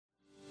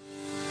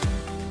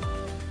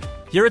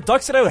Here at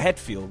Doxedo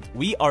Hatfield,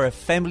 we are a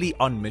family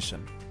on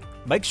mission.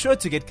 Make sure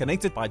to get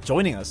connected by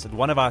joining us at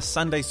one of our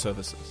Sunday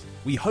services.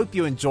 We hope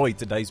you enjoyed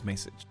today's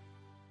message.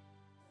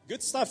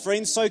 Good stuff,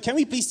 friends. So can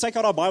we please take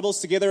out our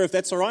Bibles together, if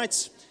that's all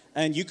right?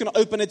 And you can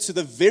open it to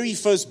the very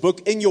first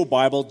book in your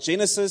Bible,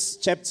 Genesis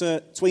chapter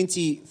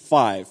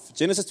 25.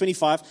 Genesis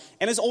 25.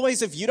 And as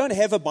always, if you don't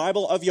have a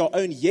Bible of your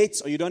own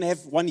yet, or you don't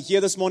have one here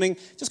this morning,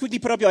 just quickly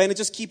put up your hand and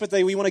just keep it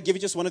there. We want to give you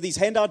just one of these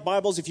handout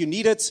Bibles if you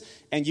need it.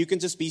 And you can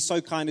just be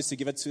so kind as to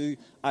give it to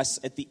us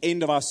at the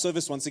end of our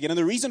service once again. And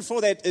the reason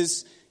for that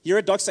is here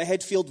at Doxedo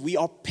Hatfield, we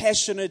are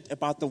passionate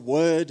about the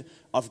Word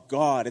of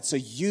God. It's a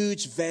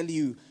huge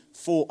value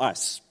for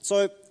us.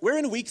 So we're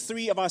in week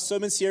 3 of our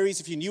sermon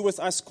series, if you're new with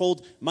us,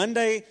 called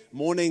Monday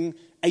Morning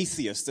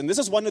Atheist. And this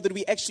is one that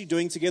we're actually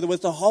doing together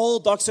with the whole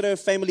Doxedo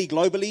family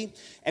globally.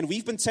 And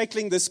we've been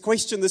tackling this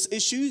question, this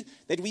issue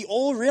that we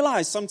all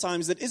realize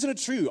sometimes that isn't it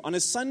true? On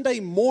a Sunday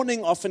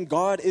morning, often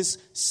God is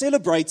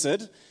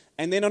celebrated,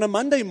 and then on a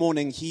Monday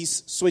morning,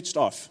 He's switched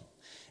off.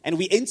 And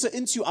we enter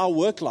into our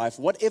work life,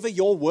 whatever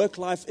your work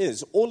life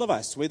is, all of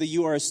us, whether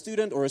you are a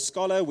student or a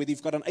scholar, whether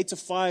you've got an 8 to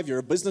 5, you're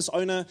a business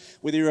owner,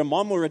 whether you're a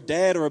mom or a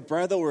dad or a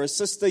brother or a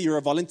sister, you're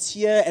a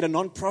volunteer at a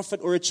non-profit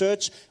or a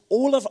church,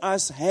 all of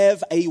us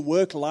have a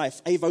work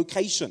life, a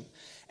vocation.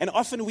 And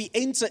often we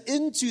enter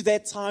into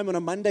that time on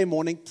a Monday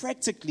morning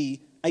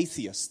practically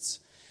atheists.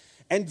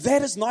 And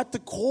that is not the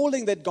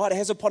calling that God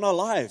has upon our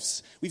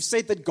lives. We've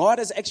said that God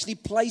has actually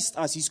placed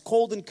us, He's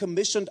called and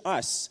commissioned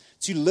us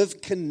to live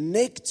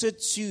connected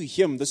to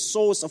Him, the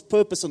source of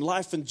purpose and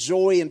life and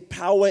joy and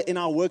power in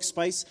our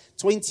workspace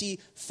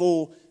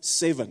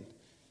 24/7.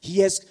 He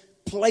has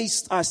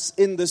placed us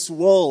in this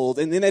world.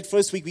 And then that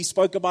first week we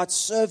spoke about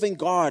serving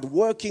God,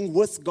 working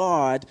with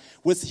God,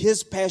 with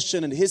His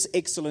passion and His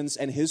excellence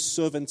and His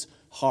servant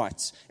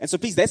heart. And so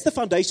please, that's the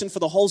foundation for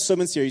the whole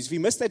sermon series. If you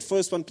missed that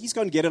first one, please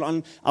go and get it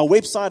on our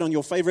website, on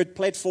your favorite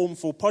platform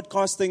for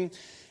podcasting.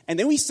 And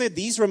then we said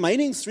these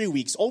remaining 3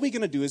 weeks, all we're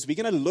going to do is we're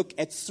going to look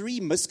at 3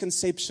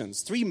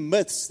 misconceptions, 3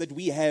 myths that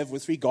we have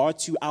with regard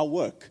to our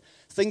work.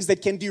 Things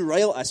that can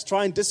derail us,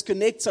 try and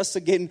disconnect us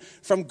again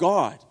from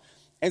God.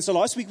 And so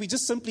last week we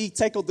just simply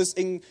tackled this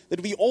thing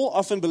that we all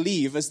often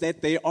believe is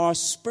that there are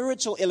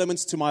spiritual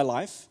elements to my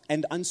life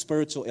and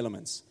unspiritual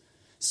elements.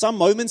 Some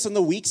moments in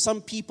the week,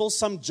 some people,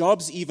 some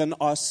jobs even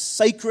are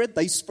sacred,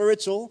 they're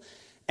spiritual.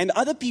 And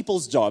other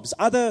people's jobs,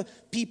 other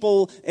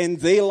people in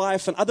their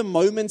life and other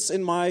moments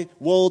in my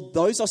world,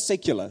 those are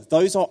secular,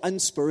 those are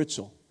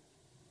unspiritual.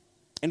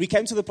 And we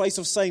came to the place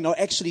of saying, no,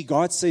 actually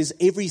God says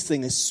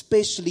everything,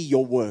 especially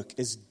your work,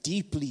 is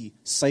deeply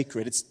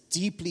sacred, it's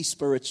deeply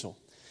spiritual.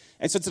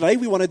 And so today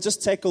we want to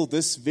just tackle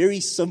this very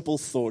simple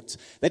thought,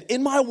 that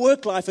in my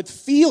work life it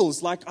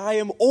feels like I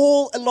am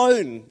all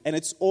alone and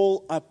it's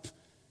all up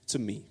to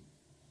me.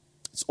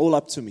 It's all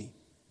up to me.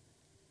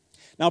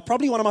 Now,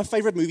 probably one of my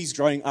favorite movies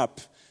growing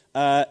up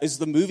is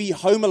the movie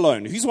Home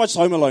Alone. Who's watched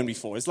Home Alone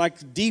before? It's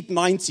like deep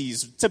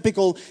 90s,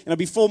 typical,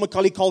 before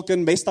Macaulay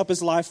Culkin messed up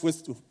his life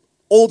with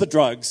all the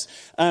drugs.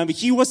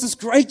 He was this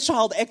great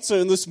child actor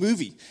in this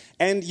movie.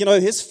 And,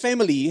 his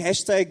family,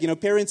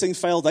 parenting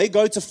fail, they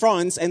go to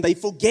France and they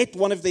forget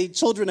one of their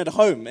children at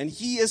home. And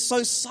he is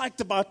so psyched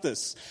about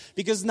this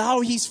because now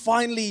he's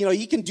finally,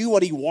 he can do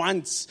what he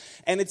wants.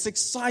 And it's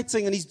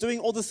exciting and he's doing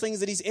all the things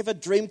that he's ever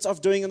dreamt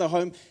of doing in the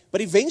home. But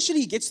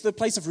eventually he gets to the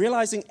place of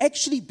realizing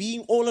actually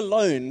being all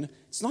alone,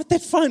 it's not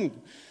that fun.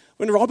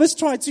 When Robert's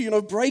tried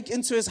to, break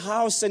into his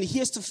house and he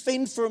has to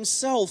fend for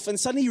himself and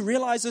suddenly he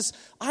realizes,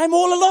 I'm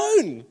all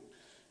alone.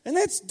 And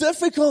that's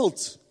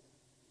difficult.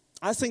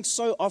 I think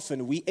so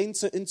often we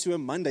enter into a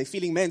Monday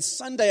feeling, man,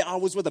 Sunday I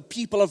was with the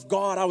people of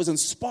God. I was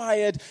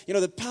inspired.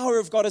 The power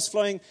of God is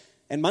flowing.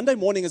 And Monday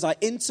morning as I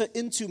enter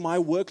into my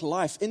work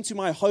life, into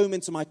my home,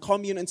 into my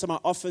commune, into my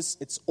office,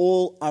 it's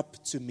all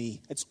up to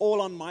me. It's all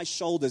on my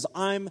shoulders.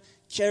 I'm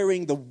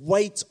carrying the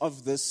weight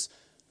of this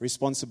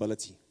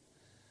responsibility.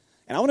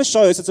 And I want to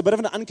show us, it's a bit of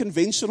an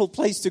unconventional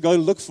place to go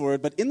look for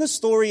it, but in the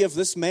story of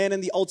this man in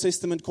the Old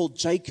Testament called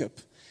Jacob,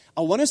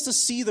 I want us to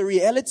see the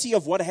reality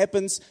of what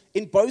happens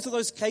in both of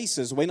those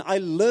cases when I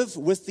live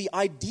with the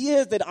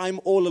idea that I'm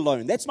all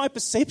alone. That's my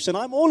perception,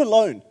 I'm all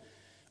alone.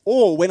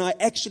 Or when I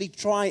actually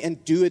try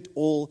and do it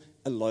all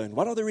alone.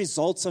 What are the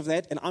results of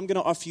that? And I'm going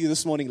to offer you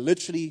this morning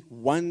literally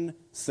one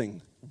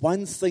thing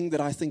that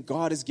I think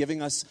God is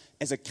giving us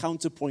as a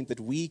counterpoint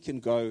that we can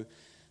go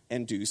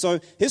and do. So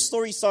his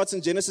story starts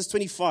in Genesis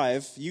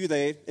 25, you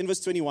there, in verse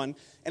 21,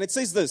 and it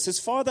says this: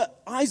 his father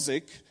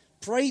Isaac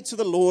prayed to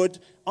the Lord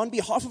on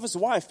behalf of his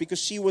wife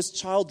because she was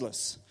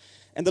childless.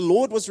 And the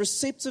Lord was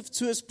receptive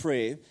to his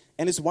prayer,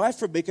 and his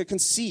wife Rebekah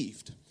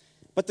conceived.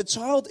 But the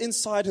child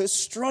inside her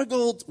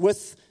struggled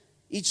with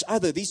each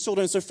other, these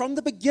children. So from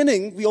the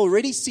beginning, we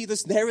already see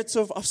this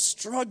narrative of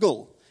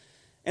struggle.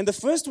 And the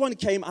first one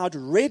came out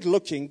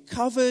red-looking,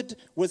 covered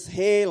with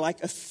hair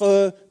like a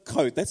fur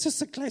coat. That's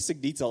just a classic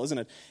detail, isn't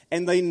it?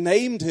 And they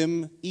named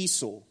him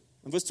Esau.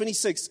 In verse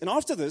 26, and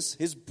after this,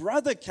 his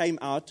brother came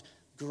out,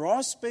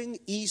 grasping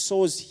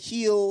Esau's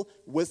heel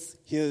with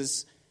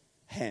his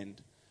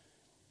hand.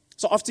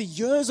 So after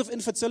years of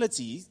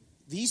infertility,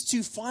 these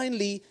two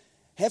finally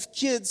have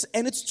kids,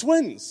 and it's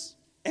twins.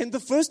 And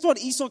the first one,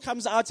 Esau,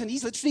 comes out, and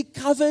he's literally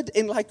covered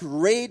in like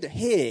red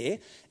hair.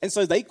 And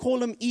so they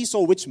call him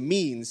Esau, which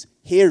means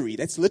hairy.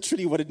 That's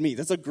literally what it means.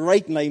 That's a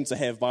great name to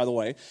have, by the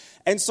way.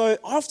 And so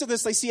after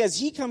this, they see as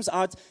he comes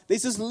out,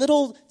 there's this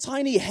little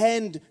tiny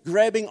hand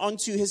grabbing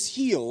onto his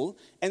heel.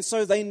 And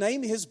so they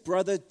name his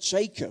brother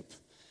Jacob.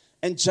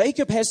 And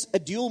Jacob has a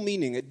dual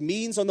meaning. It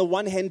means, on the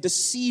one hand,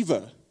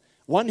 deceiver,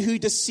 one who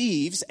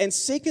deceives. And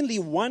secondly,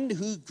 one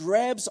who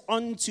grabs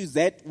onto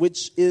that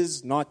which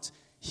is not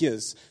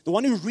his. The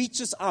one who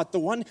reaches out, the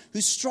one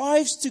who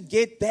strives to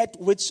get that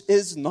which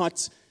is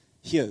not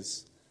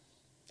his.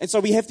 And so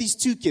we have these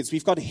two kids.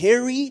 We've got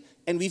hairy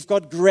and we've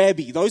got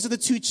grabby. Those are the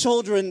two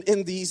children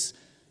in these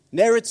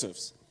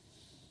narratives.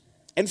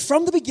 And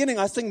from the beginning,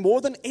 I think more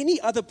than any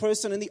other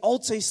person in the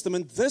Old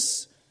Testament,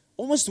 this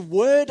almost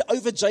word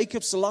over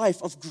Jacob's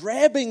life of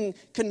grabbing,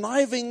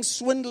 conniving,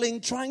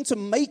 swindling, trying to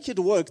make it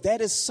work,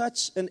 that is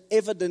such an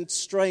evident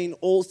strain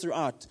all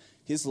throughout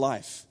his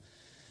life.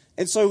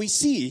 And so we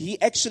see, he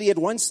actually at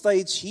one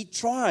stage, he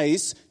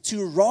tries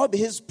to rob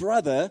his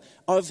brother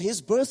of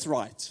his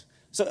birthright.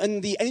 So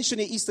in the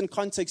ancient Eastern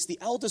context, the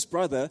eldest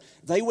brother,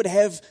 they would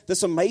have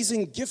this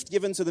amazing gift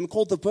given to them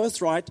called the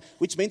birthright,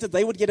 which meant that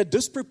they would get a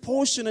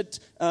disproportionate,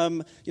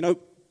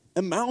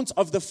 amount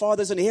of the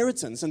father's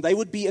inheritance. And they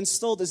would be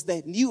instilled as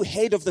the new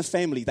head of the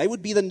family. They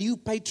would be the new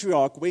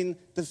patriarch when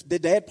the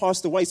dad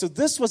passed away. So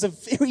this was a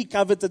very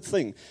coveted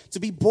thing. To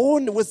be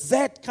born with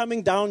that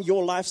coming down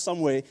your life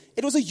somewhere,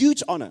 it was a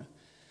huge honor.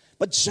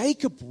 But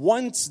Jacob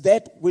wants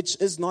that which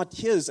is not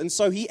his. And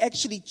so he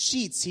actually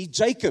cheats, he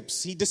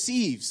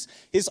deceives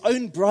his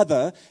own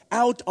brother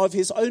out of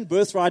his own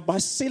birthright by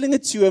selling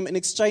it to him in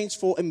exchange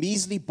for a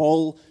measly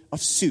bowl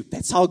of soup.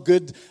 That's how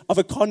good of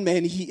a con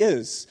man he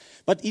is.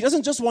 But he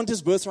doesn't just want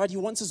his birthright, he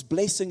wants his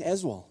blessing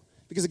as well.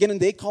 Because again, in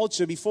their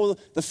culture, before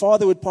the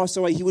father would pass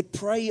away, he would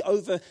pray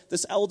over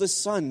this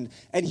eldest son,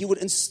 and he would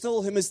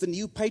instill him as the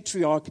new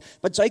patriarch.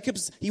 But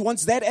he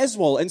wants that as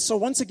well. And so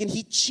once again,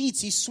 he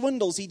cheats, he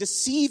swindles, he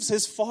deceives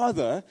his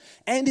father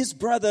and his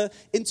brother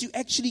into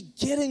actually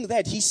getting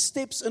that. He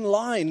steps in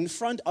line in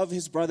front of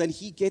his brother, and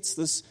he gets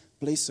this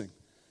blessing.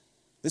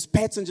 This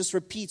pattern just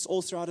repeats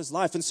all throughout his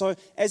life. And so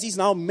as he's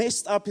now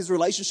messed up his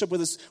relationship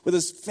with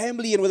his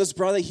family and with his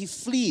brother, he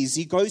flees.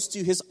 He goes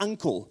to his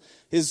uncle,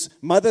 his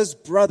mother's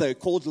brother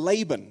called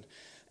Laban.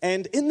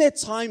 And in that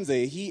time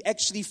there, he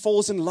actually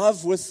falls in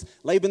love with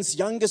Laban's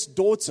youngest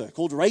daughter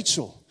called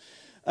Rachel.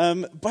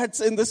 But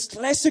in this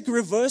classic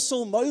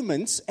reversal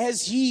moment,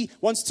 as he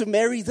wants to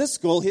marry this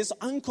girl, his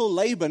uncle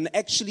Laban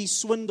actually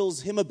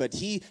swindles him a bit.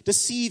 He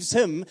deceives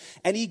him,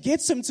 and he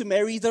gets him to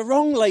marry the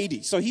wrong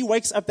lady. So he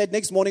wakes up that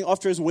next morning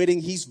after his wedding,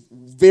 he's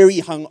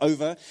very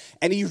hungover,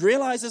 and he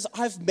realizes,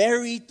 I've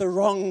married the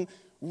wrong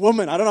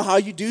woman. I don't know how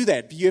you do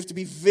that, but you have to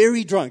be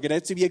very drunk. It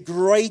has to be a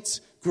great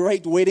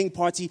wedding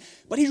party.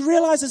 But he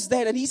realizes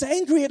that, and he's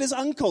angry at his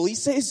uncle. He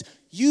says,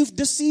 you've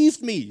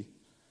deceived me.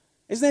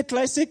 Isn't that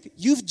classic?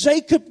 You've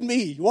Jacobed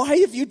me. Why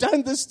have you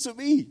done this to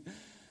me?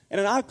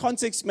 And in our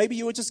context, maybe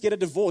you would just get a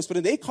divorce. But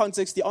in their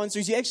context, the answer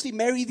is you actually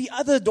marry the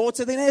other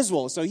daughter then as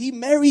well. So he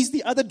marries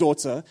the other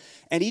daughter,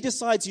 and he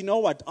decides, you know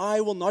what? I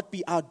will not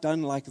be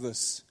outdone like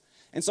this.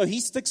 And so he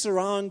sticks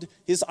around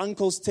his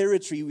uncle's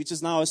territory, which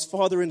is now his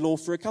father-in-law,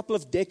 for a couple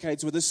of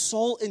decades with the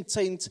sole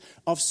intent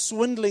of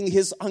swindling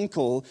his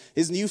uncle,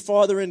 his new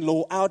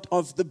father-in-law, out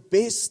of the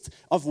best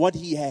of what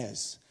he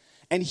has.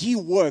 And he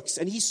works,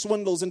 and he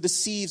swindles and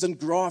deceives and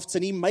grafts,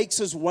 and he makes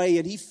his way,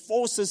 and he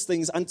forces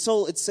things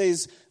until it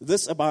says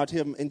this about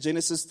him in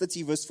Genesis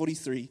 30, verse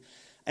 43.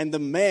 And the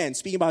man,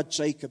 speaking about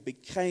Jacob,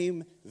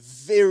 became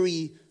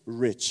very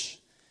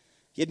rich.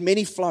 He had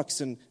many flocks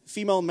and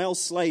male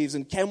slaves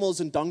and camels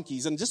and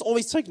donkeys. And just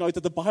always take note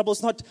that the Bible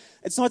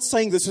it's not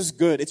saying this is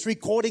good. It's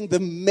recording the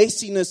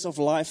messiness of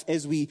life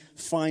as we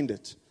find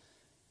it.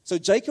 So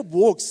Jacob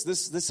walks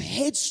this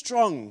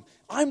headstrong,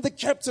 I'm the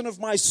captain of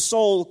my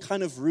soul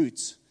kind of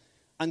route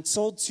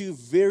until two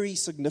very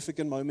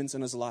significant moments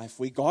in his life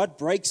where God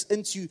breaks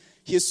into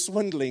his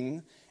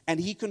swindling and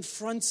he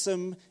confronts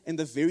him in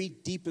the very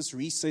deepest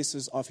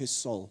recesses of his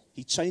soul.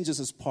 He changes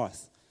his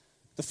path.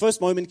 The first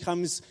moment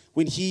comes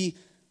when he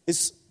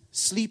is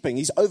sleeping,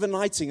 he's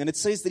overnighting, and it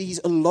says that he's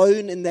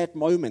alone in that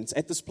moment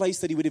at this place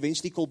that he would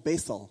eventually call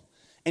Bethel.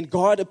 And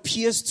God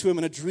appears to him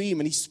in a dream,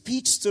 and he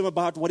speaks to him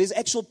about what his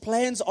actual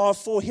plans are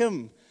for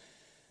him.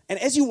 And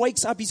as he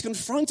wakes up, he's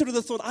confronted with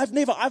the thought,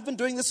 I've been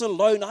doing this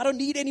alone. I don't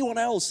need anyone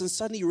else. And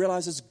suddenly he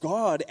realizes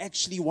God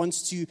actually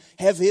wants to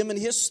have him and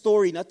his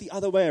story, not the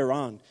other way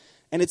around.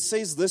 And it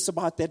says this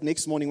about that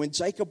next morning. When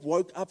Jacob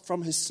woke up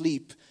from his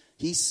sleep,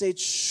 he said,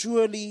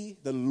 surely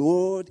the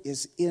Lord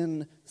is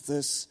in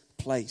this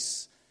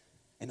place.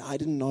 And I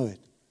didn't know it.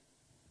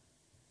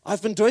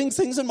 I've been doing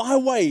things in my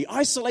way,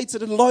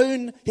 isolated,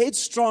 alone,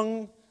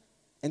 headstrong.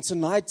 And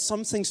tonight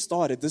something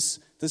started. This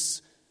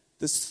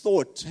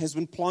thought has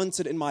been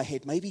planted in my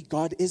head. Maybe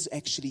God is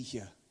actually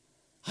here.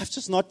 I've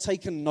just not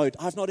taken note.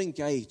 I've not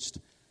engaged.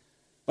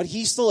 But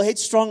he's still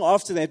headstrong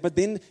after that. But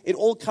then it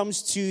all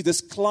comes to this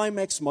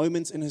climax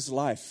moment in his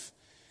life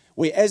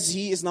whereas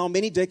he is now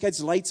many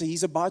decades later,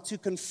 he's about to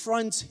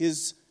confront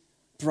his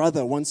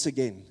brother once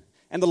again.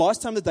 And the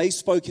last time that they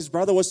spoke, his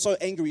brother was so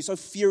angry, so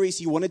furious,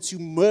 he wanted to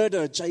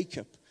murder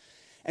Jacob.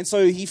 And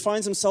so he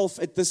finds himself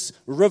at this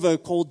river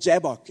called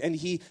Jabbok, and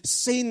he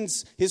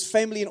sends his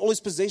family and all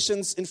his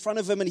possessions in front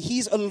of him, and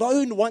he's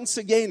alone once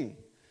again.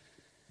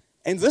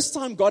 And this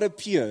time God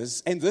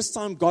appears, and this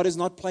time God is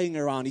not playing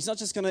around. He's not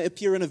just going to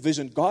appear in a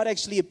vision. God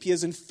actually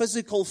appears in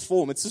physical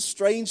form. It's a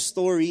strange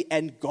story,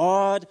 and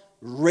God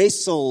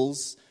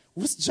wrestles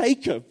with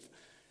Jacob.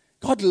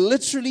 God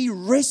literally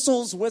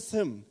wrestles with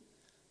him.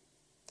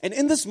 And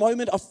in this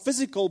moment of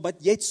physical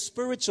but yet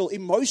spiritual,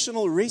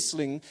 emotional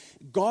wrestling,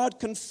 God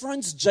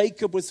confronts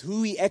Jacob with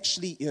who he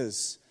actually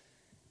is.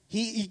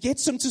 He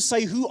gets him to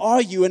say, "Who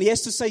are you?" And he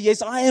has to say,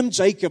 "Yes, I am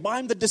Jacob.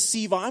 I'm the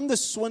deceiver. I'm the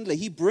swindler."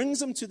 He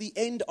brings him to the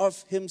end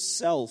of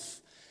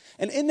himself.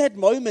 And in that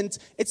moment,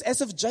 it's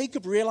as if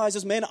Jacob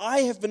realizes, man,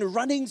 I have been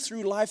running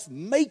through life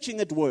making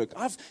it work.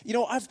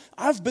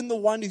 I've been the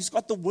one who's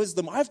got the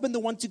wisdom. I've been the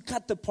one to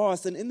cut the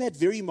path. And in that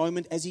very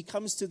moment, as he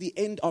comes to the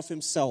end of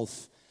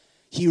himself,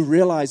 he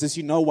realizes,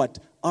 you know what?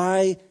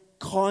 I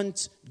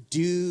can't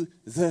do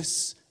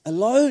this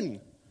alone.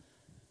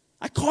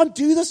 I can't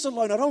do this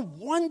alone. I don't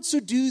want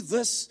to do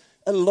this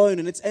alone.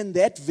 And it's in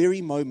that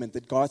very moment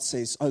that God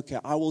says, okay,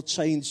 I will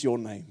change your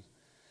name.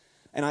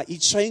 And he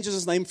changes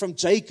his name from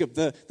Jacob,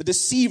 the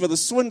deceiver, the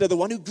swindler, the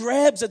one who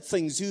grabs at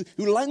things, who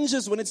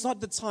lunges when it's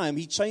not the time.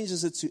 He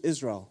changes it to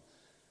Israel,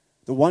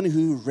 the one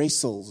who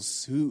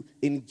wrestles, who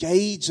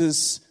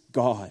engages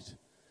God.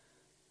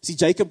 See,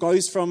 Jacob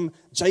goes from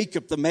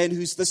Jacob, the man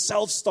who's the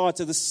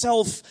self-starter, the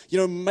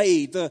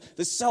self-made,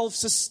 the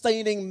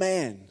self-sustaining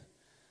man.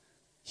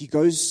 He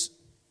goes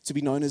to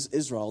be known as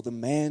Israel, the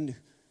man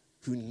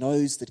who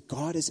knows that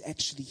God is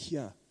actually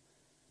here,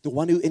 the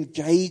one who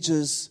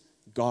engages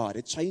God.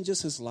 It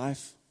changes his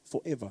life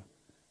forever.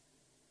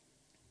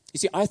 You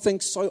see, I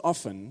think so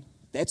often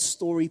that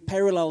story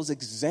parallels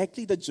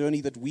exactly the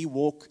journey that we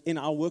walk in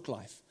our work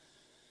life.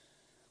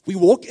 We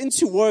walk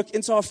into work,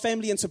 into our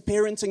family, into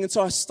parenting, into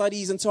our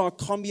studies, into our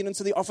commune,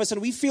 into the office, and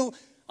we feel,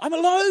 I'm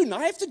alone.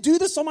 I have to do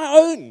this on my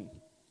own.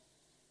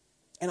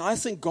 And I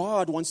think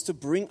God wants to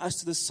bring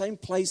us to the same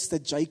place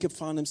that Jacob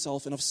found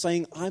himself in, of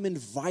saying, I'm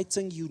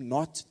inviting you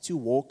not to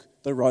walk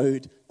the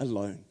road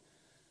alone.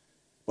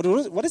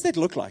 What does that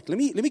look like? Let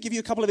me give you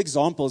a couple of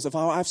examples of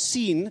how I've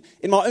seen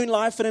in my own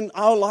life and in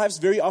our lives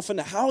very often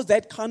how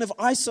that kind of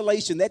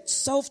isolation, that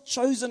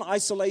self-chosen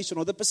isolation,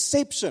 or the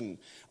perception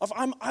of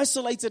I'm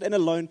isolated and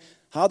alone,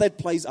 how that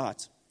plays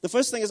out. The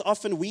first thing is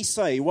often we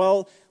say,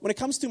 well, when it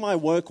comes to my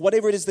work,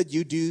 whatever it is that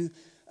you do,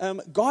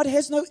 God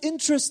has no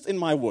interest in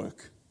my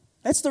work.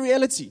 That's the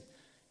reality.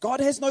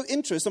 God has no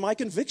interest, and my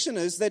conviction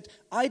is that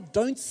I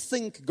don't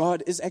think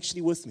God is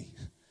actually with me.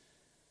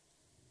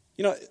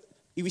 You know,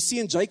 we see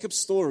in Jacob's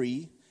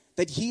story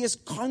that he is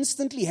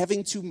constantly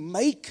having to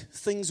make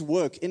things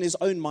work in his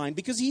own mind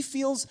because he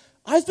feels,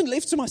 I've been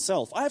left to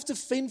myself. I have to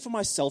fend for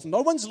myself.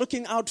 No one's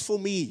looking out for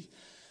me.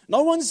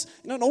 No one's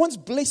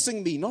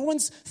blessing me. No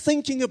one's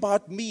thinking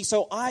about me.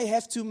 So I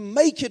have to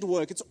make it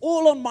work. It's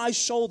all on my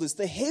shoulders.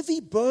 The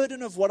heavy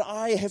burden of what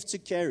I have to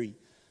carry.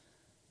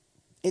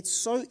 It's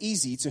so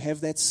easy to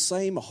have that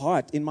same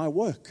heart in my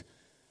work.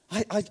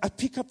 I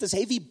pick up this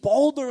heavy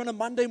boulder on a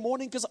Monday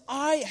morning because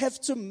I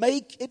have to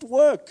make it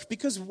work.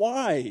 Because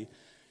why?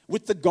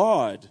 With the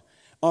God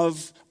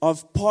of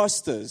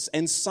pastors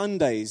and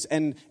Sundays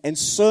and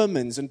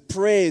sermons and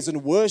prayers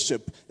and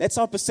worship, that's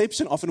our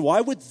perception often.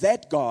 Why would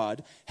that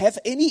God have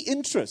any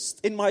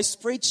interest in my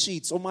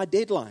spreadsheets or my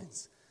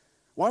deadlines?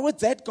 Why would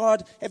that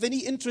God have any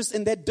interest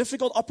in that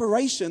difficult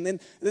operation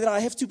that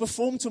I have to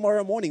perform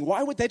tomorrow morning?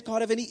 Why would that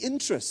God have any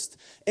interest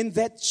in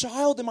that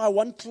child in my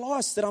one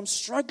class that I'm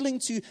struggling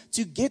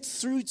to get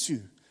through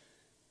to?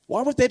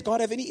 Why would that God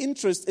have any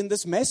interest in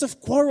this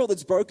massive quarrel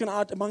that's broken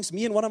out amongst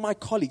me and one of my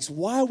colleagues?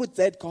 Why would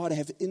that God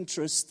have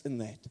interest in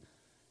that?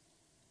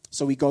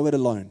 So we go it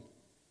alone.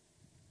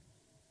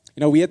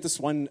 You know, we had this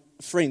one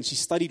friend, she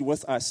studied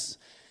with us,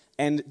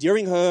 and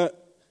during her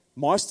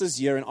master's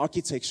year in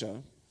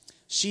architecture,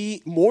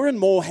 she more and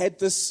more had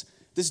this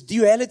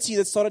duality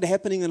that started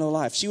happening in her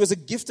life. She was a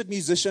gifted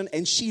musician,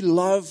 and she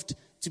loved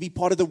to be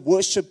part of the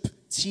worship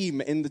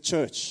team in the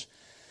church.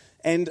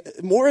 And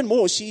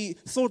more, she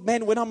thought,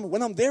 man, when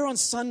I'm there on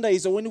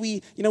Sundays, or when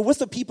we, with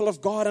the people of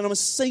God, and I'm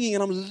singing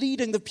and I'm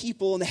leading the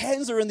people, and the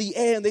hands are in the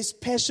air, and there's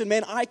passion,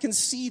 man, I can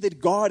see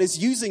that God is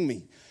using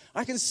me.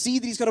 I can see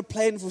that He's got a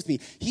plan with me.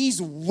 He's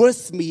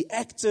with me,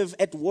 active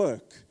at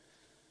work.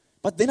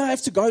 But then I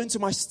have to go into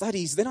my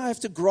studies. Then I have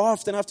to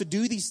graft and I have to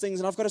do these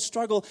things and I've got to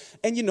struggle.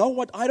 And you know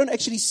what? I don't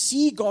actually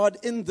see God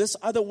in this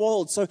other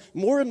world. So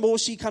more and more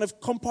she kind of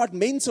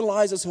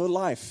compartmentalizes her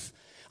life.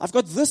 I've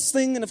got this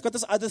thing and I've got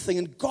this other thing.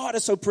 And God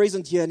is so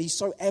present here and He's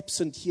so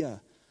absent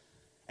here.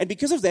 And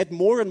because of that,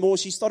 more and more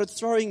she started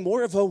throwing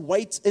more of her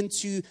weight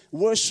into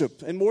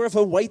worship and more of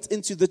her weight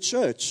into the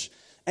church.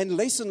 And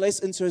less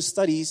into her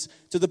studies,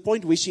 to the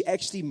point where she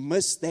actually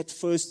missed that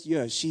first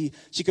year. She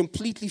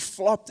completely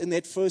flopped in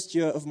that first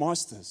year of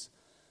masters.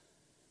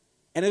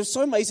 And it was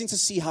so amazing to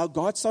see how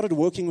God started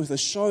working with her,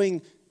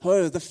 showing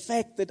her the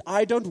fact that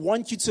I don't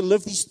want you to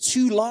live these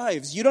two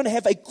lives. You don't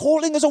have a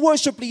calling as a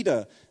worship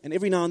leader, and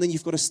every now and then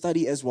you've got to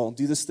study as well and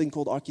do this thing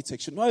called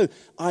architecture. No,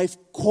 I've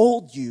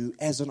called you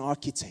as an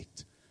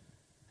architect,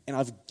 and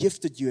I've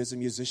gifted you as a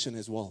musician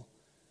as well.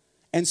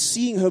 And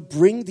seeing her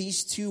bring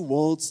these two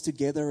worlds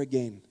together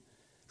again,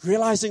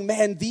 realizing,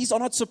 man, these are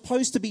not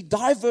supposed to be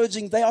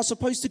diverging. They are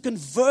supposed to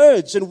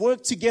converge and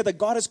work together.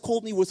 God has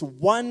called me with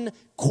one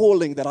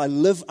calling that I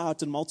live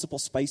out in multiple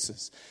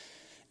spaces.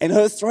 And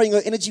her throwing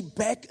her energy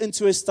back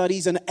into her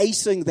studies and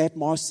acing that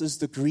master's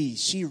degree,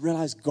 she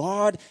realized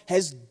God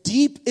has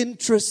deep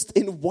interest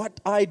in what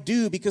I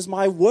do because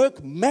my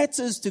work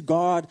matters to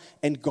God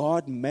and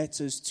God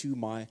matters to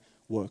my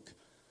work.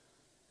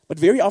 But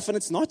very often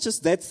it's not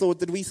just that thought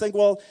that we think,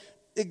 well,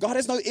 God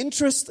has no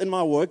interest in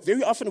my work.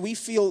 Very often we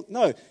feel,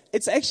 no,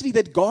 it's actually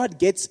that God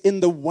gets in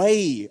the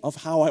way of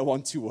how I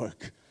want to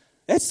work.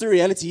 That's the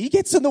reality. He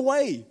gets in the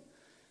way.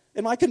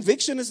 And my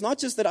conviction is not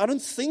just that I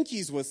don't think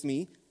He's with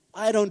me.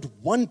 I don't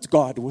want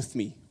God with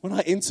me when I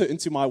enter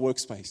into my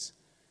workspace,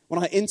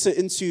 when I enter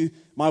into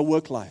my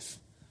work life.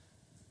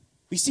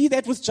 We see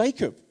that with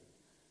Jacob.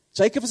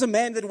 Jacob is a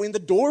man that when the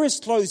door is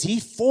closed,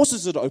 he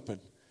forces it open.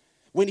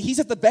 When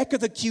he's at the back of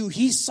the queue,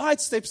 he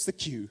sidesteps the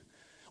queue.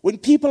 When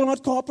people are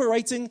not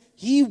cooperating,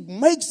 he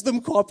makes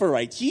them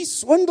cooperate. He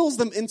swindles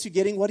them into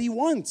getting what he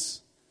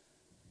wants.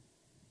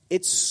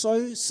 It's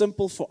so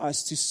simple for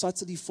us to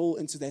subtly fall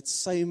into that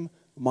same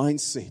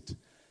mindset.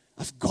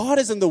 If God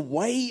is in the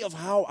way of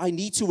how I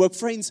need to work,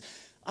 friends,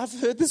 I've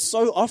heard this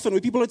so often where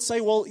people would say,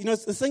 well, you know,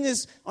 the thing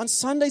is, on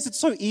Sundays it's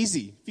so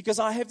easy because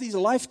I have these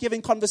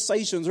life-giving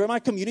conversations, or in my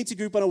community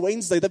group on a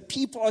Wednesday, the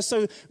people are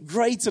so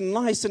great and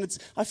nice, and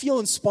I feel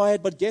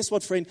inspired. But guess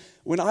what, friend?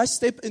 When I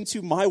step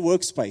into my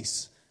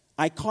workspace,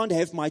 I can't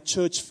have my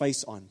church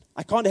face on.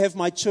 I can't have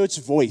my church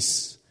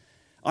voice.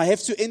 I have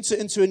to enter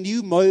into a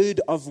new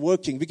mode of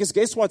working because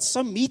guess what?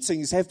 Some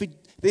meetings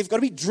they've got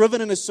to be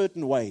driven in a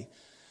certain way.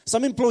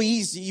 Some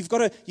employees, you've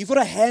got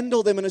to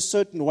handle them in a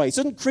certain way.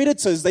 Certain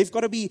creditors, they've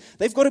got to be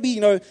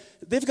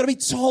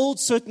told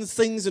certain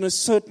things in a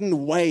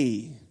certain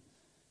way.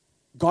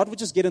 God would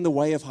just get in the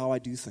way of how I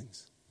do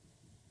things.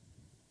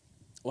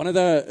 One of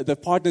the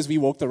partners we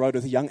walked the road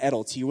with, a young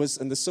adult, he was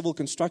in the civil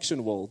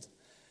construction world.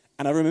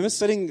 And I remember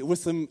sitting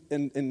with him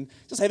and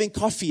just having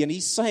coffee, and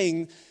he's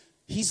saying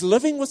he's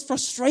living with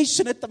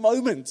frustration at the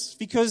moment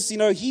because, you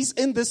know, he's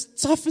in this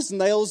tough as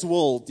nails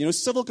world. You know,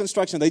 civil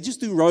construction, they just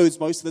do roads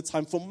most of the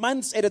time for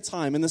months at a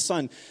time in the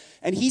sun.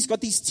 And he's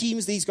got these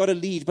teams that he's got to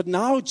lead. But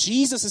now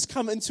Jesus has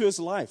come into his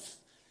life.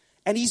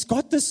 And he's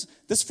got this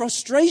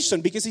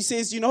frustration because he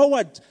says, you know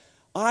what?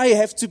 I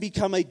have to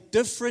become a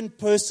different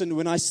person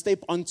when I step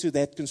onto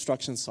that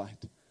construction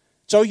site.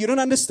 Joe, you don't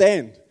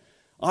understand.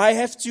 I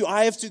have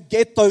to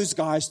get those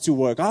guys to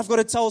work. I've got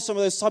to tell some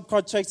of those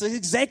subcontractors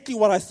exactly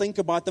what I think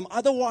about them.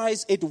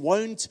 Otherwise, it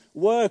won't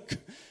work.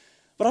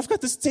 But I've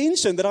got this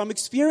tension that I'm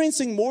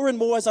experiencing more and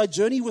more as I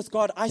journey with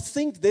God. I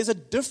think there's a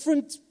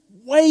different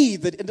way,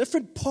 a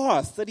different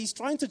path that He's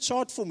trying to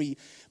chart for me.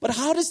 But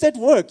how does that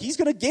work? He's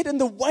going to get in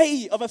the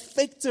way of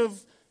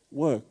effective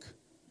work.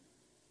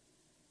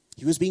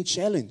 He was being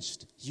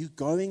challenged. You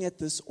going at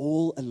this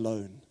all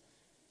alone.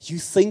 You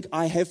think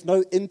I have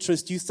no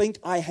interest. You think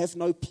I have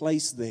no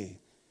place there.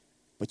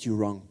 But you're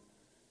wrong.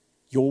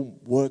 Your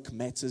work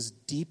matters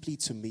deeply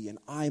to me, and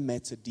I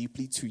matter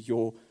deeply to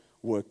your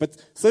work. But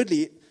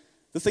thirdly,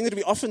 the thing that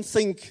we often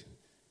think,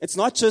 it's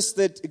not just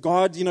that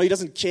God, you know, He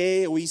doesn't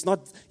care or He's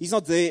not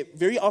there.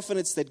 Very often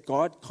it's that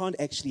God can't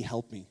actually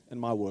help me in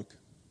my work.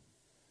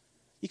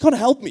 He can't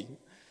help me.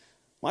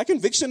 My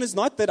conviction is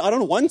not that I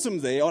don't want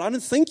Him there or I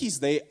don't think He's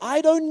there.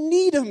 I don't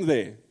need Him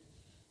there.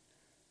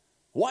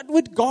 What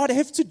would God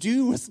have to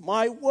do with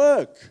my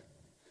work?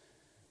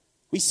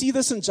 We see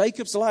this in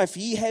Jacob's life.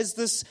 He has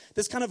this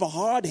kind of a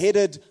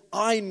hard-headed,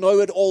 I know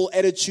it all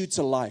attitude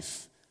to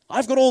life.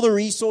 I've got all the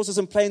resources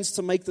and plans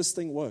to make this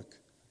thing work.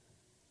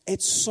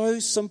 It's so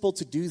simple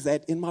to do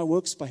that in my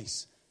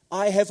workspace.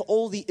 I have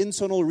all the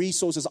internal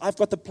resources. I've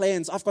got the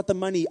plans. I've got the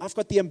money. I've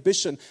got the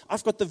ambition.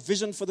 I've got the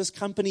vision for this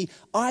company.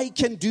 I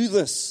can do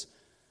this.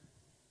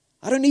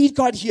 I don't need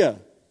God here.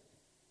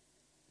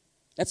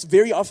 That's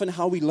very often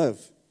how we live.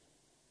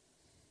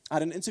 I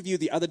had an interview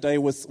the other day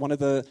with one of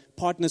the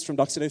partners from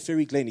Dockside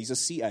Ferry Glen. He's a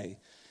CA.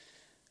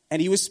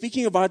 And he was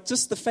speaking about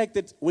just the fact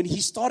that when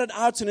he started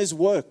out in his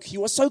work, he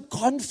was so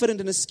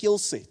confident in his skill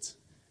set.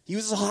 He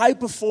was a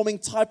high-performing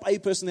type A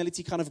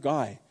personality kind of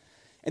guy.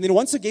 And then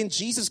once again,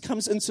 Jesus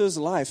comes into his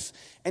life.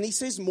 And he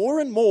says more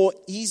and more,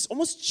 he's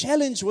almost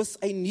challenged with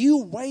a new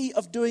way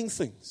of doing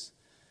things.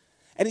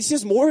 And he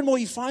says more and more,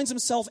 he finds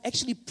himself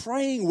actually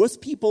praying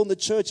with people in the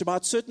church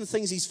about certain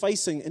things he's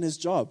facing in his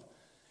job.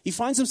 He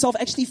finds himself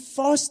actually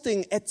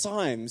fasting at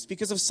times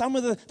because of some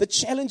of the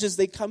challenges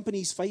their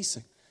company is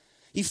facing.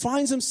 He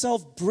finds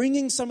himself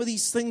bringing some of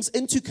these things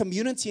into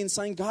community and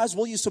saying, guys,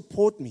 will you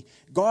support me?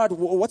 God,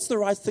 what's the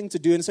right thing to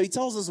do? And so he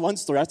tells us one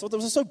story. I thought that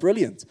was so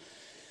brilliant.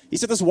 He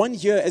said this one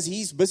year, as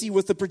he's busy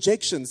with the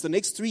projections, the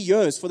next 3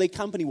 years for their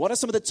company, what are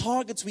some of the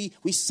targets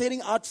we're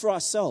setting out for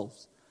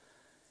ourselves?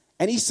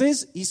 And he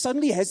says he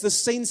suddenly has the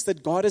sense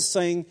that God is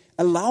saying,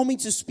 allow me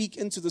to speak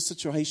into the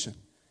situation.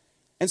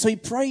 And so he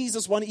prays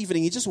this one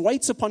evening. He just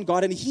waits upon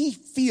God, and he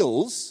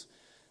feels,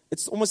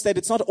 it's almost that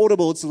it's not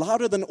audible, it's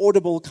louder than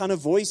audible kind of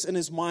voice in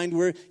his mind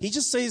where he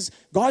just says,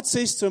 God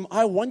says to him,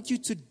 I want you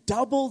to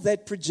double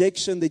that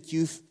projection that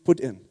you've put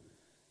in.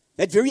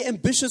 That very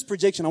ambitious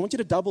projection, I want you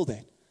to double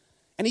that.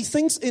 And he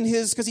thinks in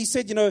his, because he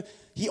said,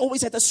 he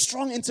always had a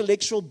strong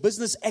intellectual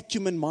business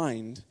acumen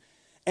mind.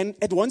 And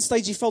at one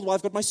stage he felt, well,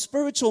 I've got my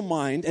spiritual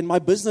mind and my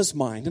business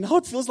mind. And now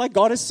it feels like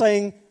God is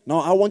saying, no,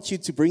 I want you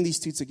to bring these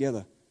two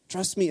together.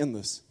 Trust me in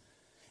this.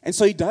 And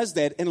so he does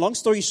that. And long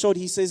story short,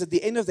 he says at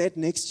the end of that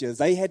next year,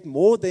 they had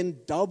more than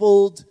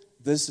doubled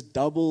this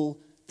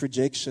double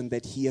projection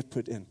that he had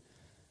put in.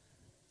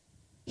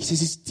 He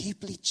says he's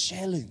deeply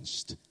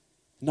challenged.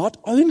 Not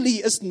only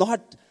is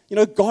not,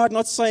 God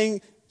not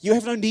saying, you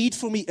have no need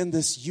for me in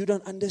this. You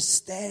don't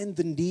understand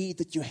the need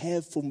that you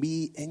have for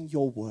me in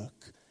your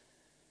work.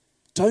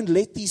 Don't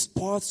let these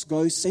paths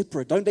go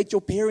separate. Don't let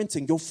your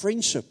parenting, your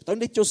friendship, don't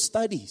let your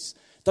studies,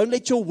 don't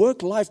let your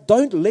work life,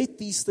 don't let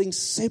these things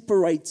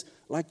separate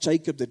like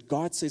Jacob did.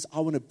 God says,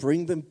 I want to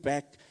bring them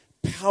back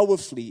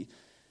powerfully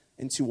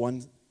into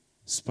one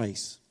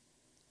space.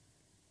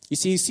 You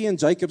see in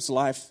Jacob's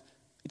life,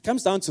 it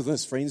comes down to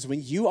this, friends.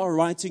 When you are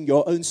writing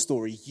your own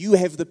story, you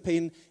have the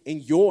pen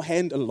in your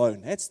hand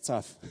alone. That's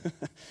tough.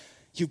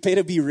 You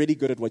better be really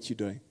good at what you're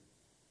doing.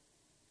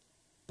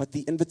 But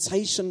the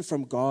invitation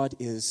from God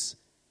is,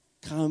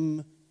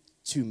 come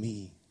to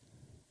me.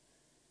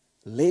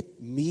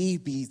 Let me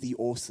be the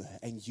author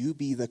and you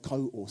be the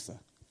co-author.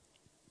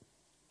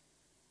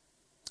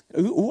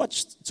 Who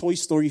watched Toy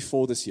Story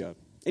 4 this year?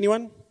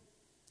 Anyone?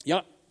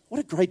 Yeah. What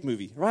a great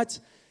movie, right?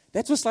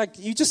 That was like,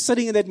 you just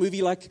sitting in that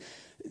movie like,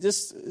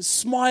 just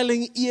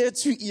smiling ear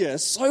to ear.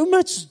 So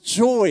much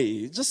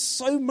joy. Just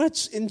so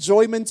much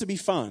enjoyment to be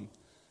found.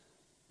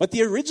 But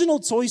the original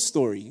Toy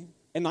Story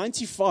in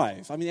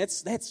 95,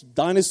 that's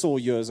dinosaur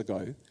years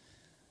ago.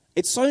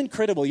 It's so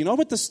incredible. You know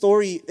what the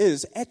story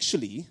is?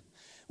 Actually,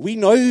 we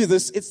know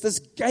this. It's this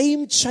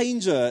game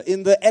changer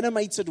in the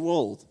animated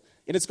world.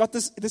 And it's got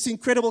this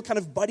incredible kind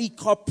of buddy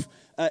cop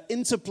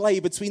interplay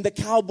between the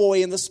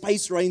cowboy and the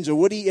space ranger,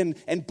 Woody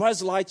and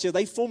Buzz Lightyear.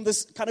 They form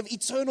this kind of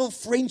eternal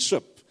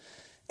friendship.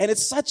 And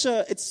it's such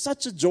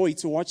a joy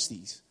to watch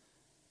these.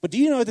 But do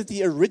you know that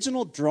the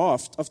original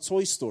draft of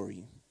Toy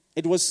Story,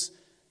 it was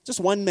just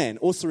one man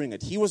authoring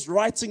it. He was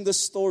writing the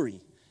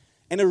story.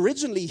 And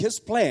originally his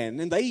plan,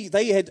 and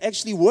they had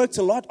actually worked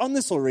a lot on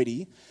this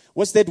already,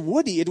 was that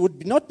Woody, it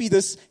would not be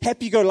this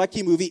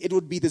happy-go-lucky movie, it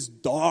would be this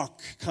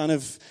dark kind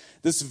of,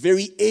 this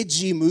very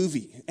edgy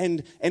movie.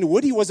 And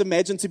Woody was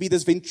imagined to be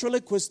this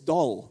ventriloquist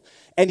doll.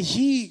 And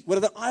he,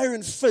 with an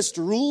iron fist,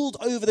 ruled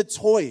over the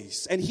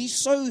toys. And he's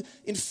so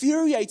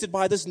infuriated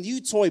by this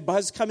new toy,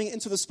 Buzz, coming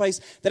into the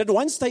space, that at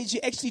one stage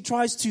he actually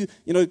tries to,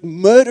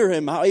 murder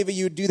him, however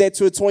you do that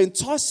to a toy, and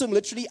toss him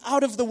literally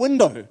out of the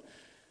window.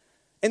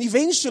 And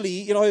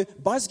eventually,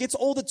 Buzz gets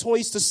all the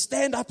toys to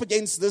stand up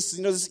against this,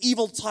 this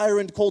evil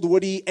tyrant called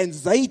Woody, and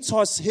they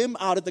toss him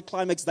out at the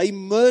climax. They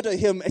murder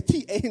him at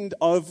the end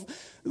of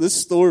the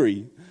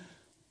story.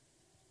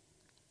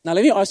 Now,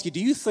 let me ask you, do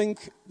you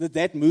think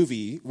that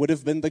movie would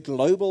have been the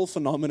global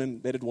phenomenon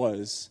that it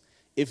was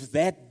if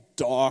that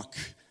dark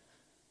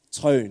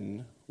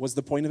tone was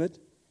the point of it?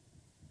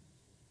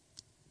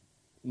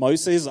 Mo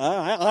says,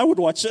 I would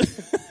watch it.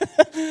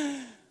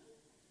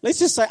 Let's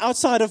just say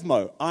outside of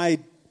Mo, I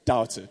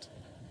doubt it.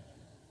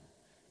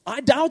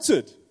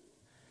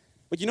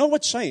 But you know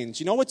what changed?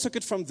 You know what took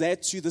it from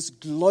that to this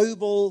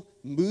global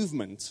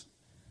movement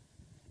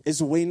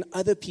is when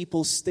other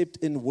people stepped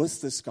in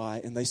with this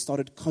guy and they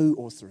started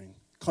co-authoring,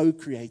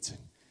 co-creating.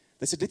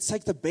 They said, let's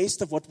take the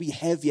best of what we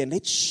have here and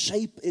let's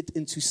shape it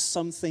into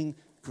something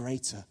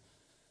greater.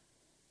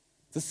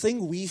 The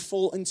thing we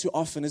fall into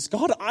often is,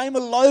 God, I'm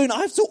alone. I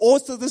have to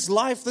author this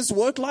life, this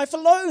work life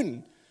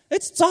alone.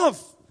 It's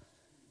tough.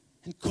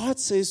 And God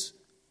says,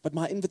 but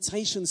my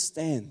invitation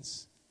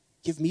stands.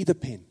 Give me the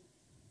pen.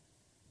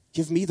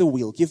 Give me the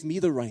wheel. Give me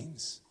the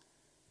reins.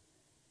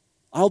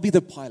 I'll be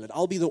the pilot.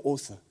 I'll be the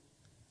author.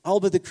 I'll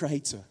be the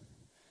creator.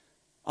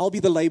 I'll be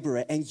the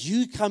laborer. And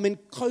you come and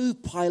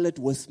co-pilot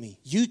with me.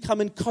 You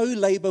come and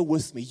co-labor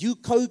with me. You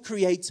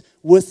co-create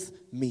with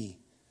me.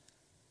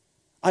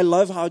 I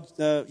love how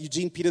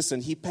Eugene Peterson,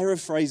 he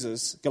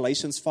paraphrases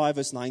Galatians 5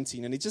 verse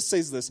 19. And he just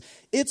says this.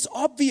 It's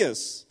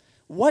obvious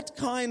what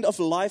kind of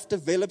life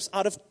develops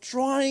out of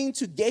trying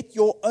to get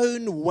your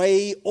own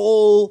way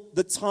all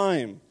the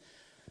time.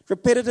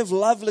 Repetitive,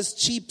 loveless,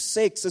 cheap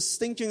sex, a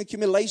stinking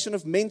accumulation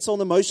of mental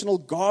and emotional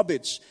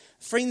garbage,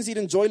 frenzied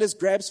and joyless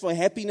grabs for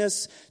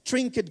happiness,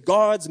 trinket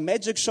gods,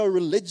 magic show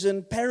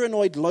religion,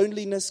 paranoid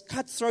loneliness,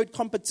 cutthroat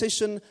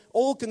competition,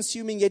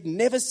 all-consuming yet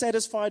never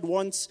satisfied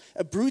wants,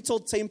 a brutal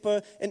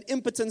temper, an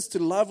impotence to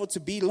love or to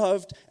be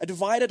loved, a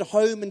divided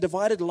home and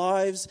divided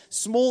lives,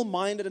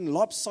 small-minded and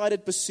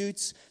lopsided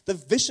pursuits, the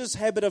vicious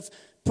habit of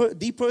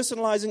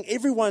depersonalizing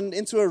everyone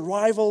into a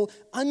rival,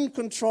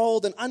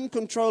 uncontrolled and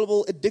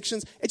uncontrollable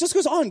addictions. It just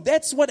goes on.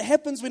 That's what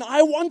happens when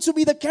I want to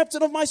be the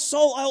captain of my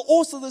soul. I'll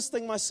author this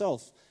thing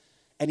myself.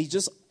 And he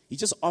just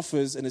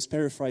offers, in his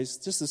paraphrase,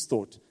 just this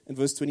thought in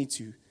verse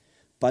 22.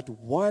 But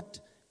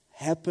what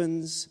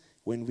happens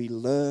when we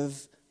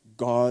live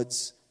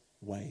God's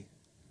way?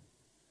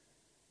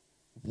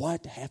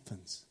 What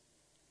happens?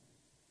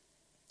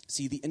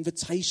 See, the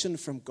invitation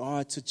from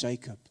God to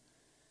Jacob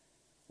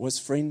was,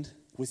 friend,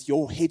 with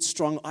your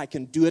headstrong, I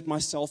can do it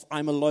myself,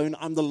 I'm alone,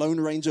 I'm the lone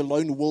ranger,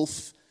 lone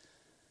wolf.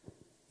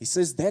 He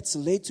says that's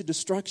led to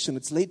destruction,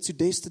 it's led to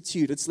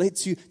destitute, it's led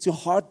to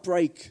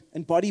heartbreak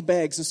and body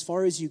bags as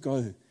far as you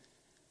go.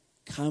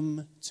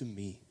 Come to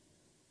me.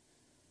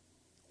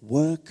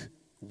 Work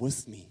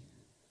with me.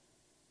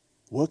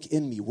 Work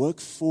in me. Work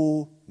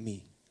for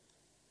me.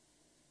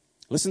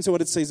 Listen to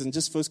what it says in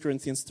just 1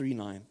 Corinthians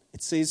 3:9.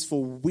 It says,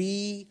 for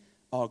we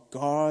are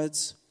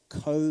God's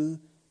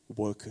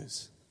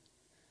co-workers.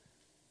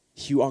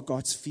 You are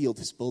God's field,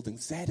 His building.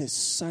 That is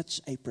such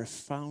a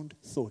profound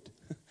thought.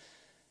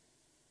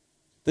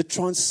 The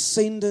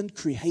transcendent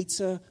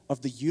creator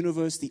of the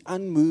universe, the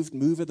unmoved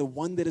mover, the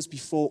one that is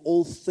before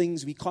all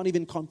things. We can't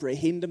even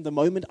comprehend Him. The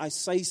moment I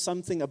say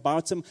something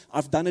about Him,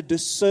 I've done a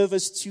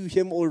disservice to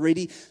Him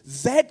already.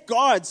 That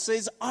God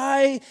says,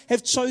 I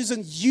have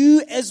chosen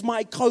you as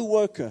my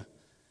co-worker.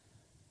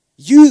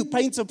 You,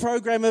 painter,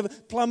 programmer,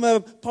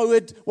 plumber,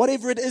 poet,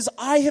 whatever it is,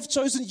 I have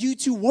chosen you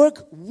to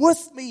work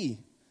with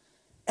me.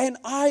 And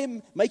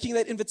I'm making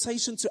that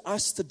invitation to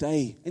us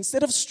today.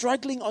 Instead of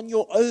struggling on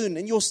your own,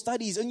 in your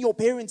studies, in your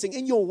parenting,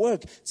 in your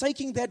work,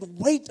 taking that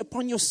weight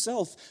upon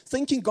yourself,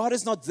 thinking God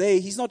is not there,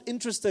 He's not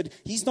interested,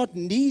 He's not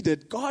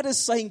needed. God is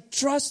saying,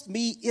 trust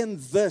me in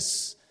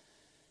this.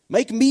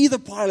 Make me the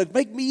pilot,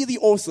 make me the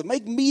author,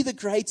 make me the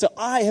creator.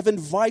 I have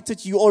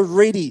invited you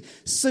already.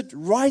 Sit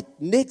right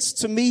next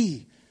to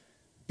me.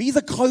 Be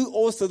the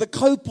co-author, the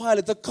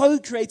co-pilot, the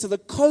co-creator, the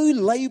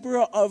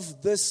co-laborer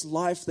of this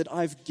life that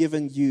I've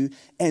given you,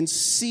 and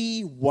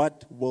see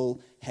what will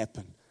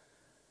happen.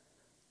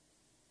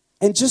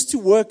 And just to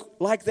work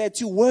like that,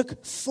 to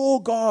work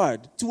for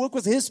God, to work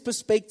with His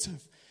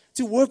perspective,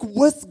 to work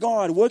with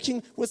God,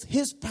 working with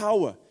His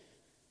power,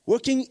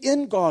 working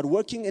in God,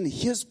 working in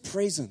His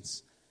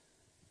presence.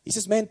 He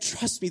says, man,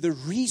 trust me, the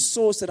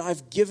resource that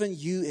I've given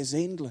you is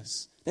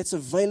endless. That's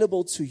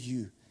available to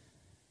you.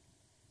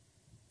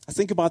 I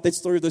think about that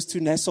story of those two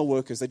NASA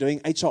workers. They're doing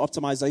HR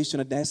optimization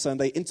at NASA, and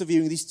they're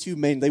interviewing these two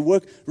men. They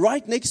work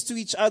right next to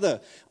each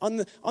other on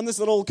this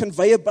little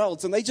conveyor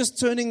belt, and they're just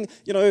turning,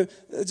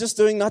 just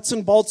doing nuts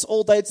and bolts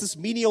all day. It's this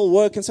menial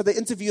work, and so they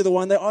interview the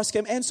one. They ask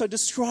him, and so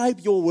describe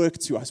your work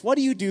to us. What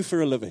do you do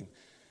for a living?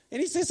 And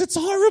he says, it's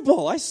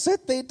horrible. I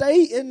sit there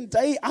day in,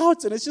 day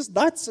out, and it's just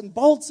nuts and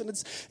bolts, and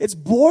it's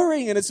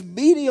boring, and it's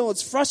menial,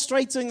 it's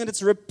frustrating, and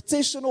it's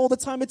repetition all the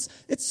time.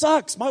 It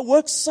sucks. My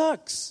work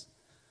sucks.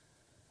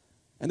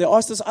 And they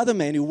asked this other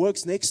man who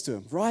works next to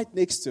him, right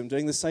next to him,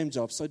 doing the same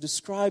job. So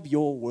describe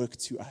your work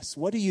to us.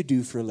 What do you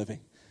do for a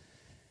living?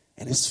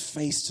 And his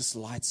face just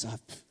lights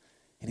up.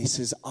 And he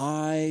says,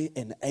 I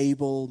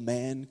enable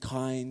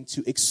mankind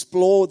to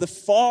explore the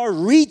far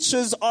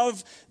reaches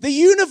of the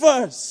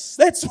universe.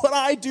 That's what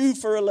I do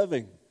for a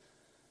living.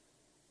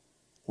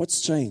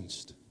 What's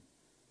changed?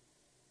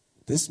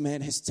 This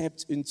man has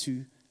tapped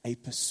into a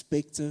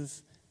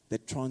perspective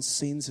that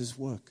transcends his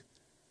work.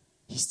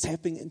 He's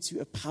tapping into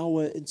a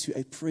power, into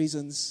a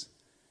presence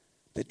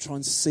that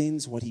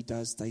transcends what he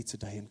does day to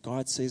day. And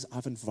God says,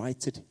 I've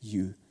invited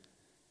you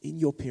in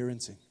your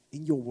parenting,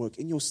 in your work,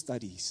 in your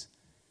studies.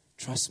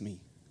 Trust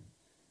me.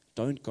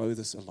 Don't go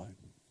this alone.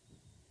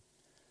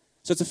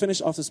 So to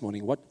finish off this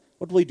morning, what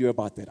will we do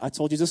about that? I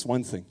told you just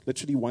one thing,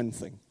 literally one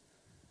thing.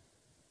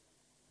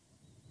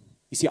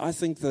 You see, I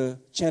think the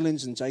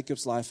challenge in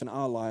Jacob's life and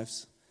our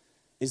lives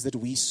is that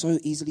we so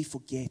easily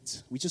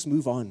forget. We just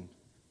move on.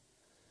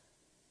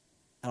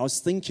 And I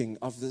was thinking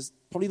of this,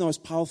 probably the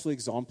most powerful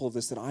example of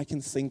this that I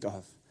can think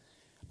of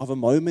a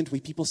moment where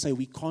people say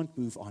we can't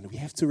move on. We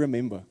have to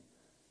remember.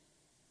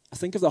 I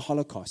think of the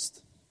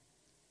Holocaust.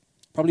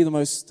 Probably the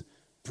most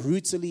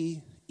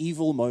brutally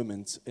evil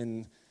moment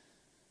in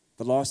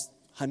the last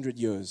 100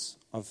 years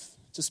of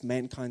just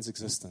mankind's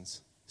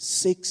existence.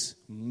 6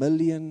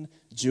 million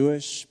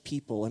Jewish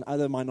people and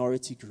other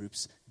minority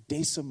groups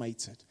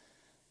decimated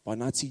by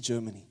Nazi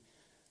Germany,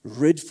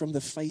 rid from the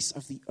face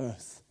of the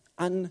earth.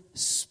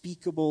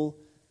 Unspeakable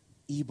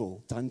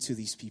evil done to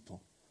these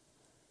people.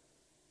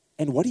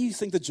 And what do you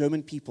think the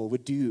German people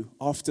would do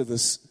after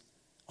this?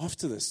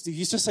 Do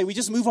you just say, we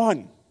just move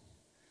on?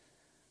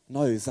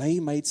 No, they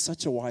made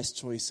such a wise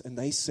choice, and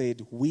they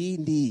said, we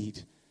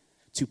need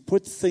to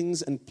put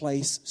things in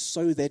place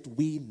so that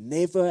we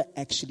never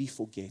actually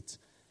forget.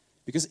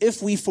 Because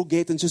if we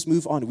forget and just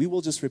move on, we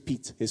will just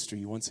repeat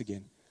history once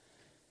again.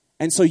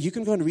 And so you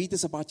can go and read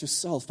this about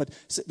yourself. But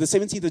the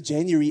 17th of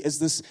January is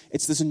this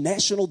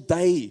national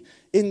day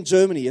in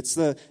Germany. It's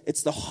the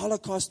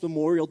Holocaust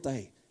Memorial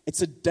Day.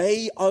 It's a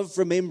day of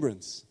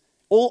remembrance.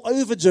 All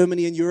over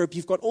Germany and Europe,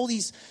 you've got all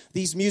these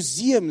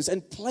museums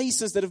and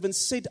places that have been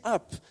set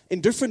up in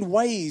different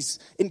ways,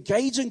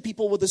 engaging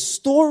people with the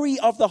story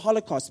of the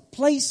Holocaust,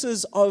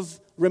 places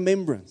of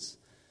remembrance.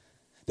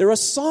 There are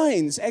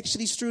signs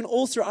actually strewn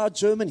all throughout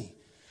Germany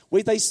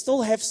where they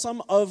still have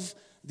some of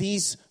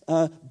these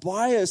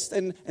biased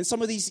and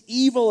some of these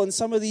evil and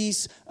some of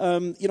these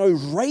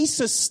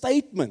racist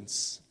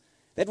statements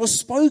that were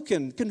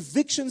spoken,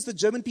 convictions the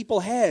German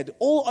people had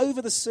all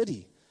over the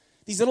city.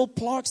 These little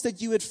plaques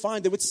that you would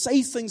find, they would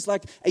say things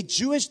like, a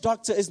Jewish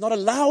doctor is not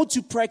allowed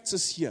to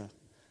practice here,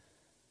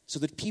 so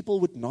that people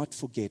would not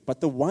forget.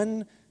 But the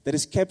one that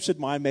has captured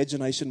my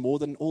imagination more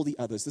than all the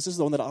others, this is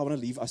the one that I want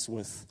to leave us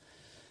with.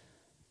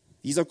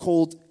 These are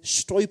called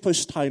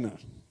Stolpersteine,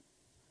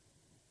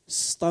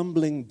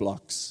 stumbling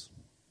blocks.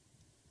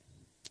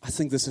 I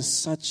think this is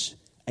such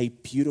a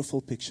beautiful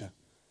picture.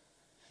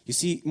 You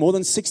see, more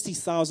than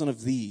 60,000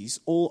 of these,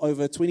 all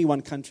over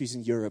 21 countries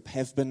in Europe,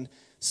 have been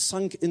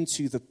sunk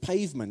into the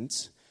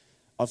pavement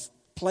of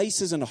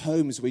places and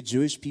homes where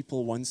Jewish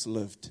people once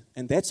lived.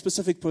 And that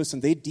specific person,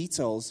 their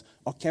details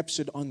are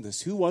captured on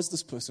this. Who was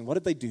this person? What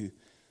did they do?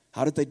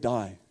 How did they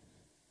die?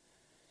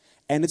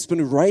 And it's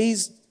been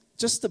raised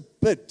just a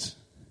bit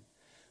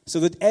so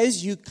that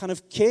as you kind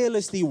of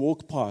carelessly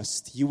walk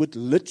past, you would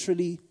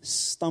literally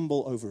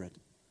stumble over it.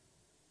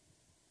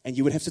 And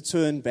you would have to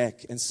turn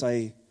back and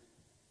say,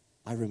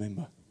 I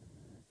remember.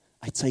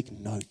 I take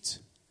note.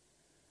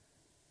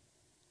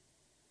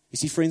 You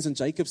see, friends, in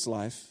Jacob's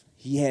life,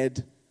 he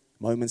had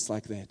moments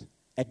like that.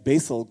 At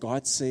Bethel,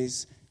 God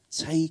says,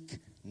 take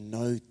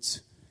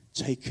note,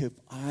 Jacob,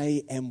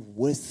 I am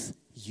with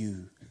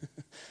you.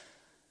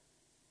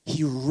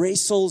 He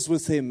wrestles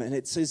with him, and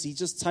it says he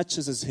just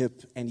touches his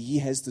hip, and he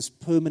has this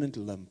permanent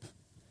limp.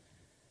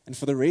 And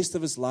for the rest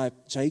of his life,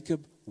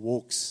 Jacob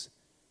walks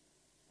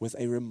with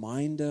a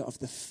reminder of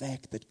the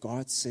fact that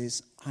God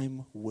says,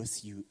 I'm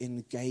with you.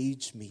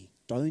 Engage me.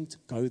 Don't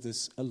go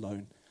this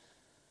alone.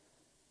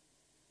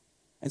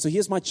 And so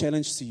here's my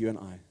challenge to you and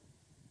I.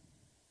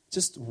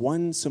 Just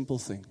one simple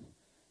thing.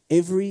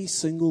 Every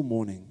single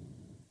morning,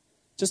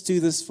 just do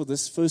this for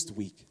this first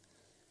week.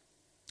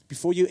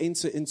 Before you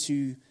enter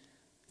into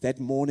that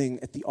morning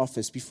at the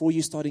office, before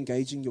you start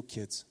engaging your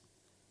kids,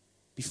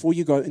 before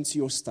you go into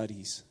your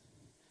studies,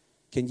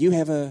 can you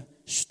have a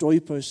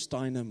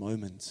Stolpersteine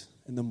moment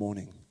in the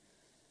morning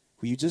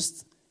where you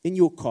just, in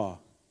your car,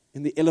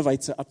 in the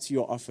elevator up to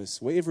your office,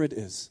 wherever it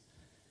is,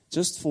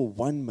 just for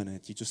 1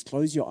 minute, you just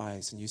close your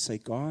eyes and you say,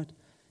 God,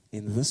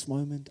 in this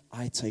moment,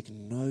 I take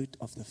note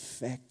of the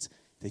fact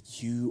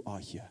that you are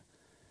here.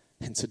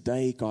 And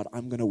today, God,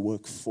 I'm going to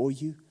work for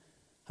you.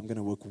 I'm going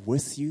to work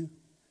with you.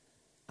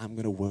 I'm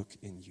going to work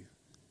in you.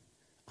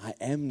 I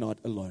am not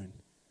alone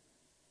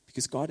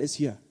because God is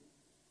here,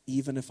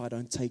 even if I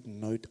don't take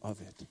note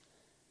of it.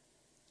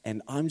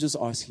 And I'm just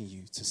asking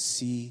you to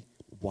see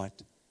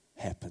what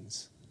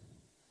happens.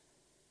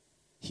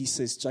 He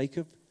says,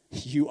 Jacob,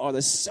 you are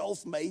the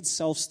self-made,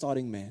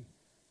 self-starting man.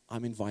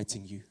 I'm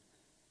inviting you.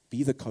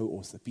 Be the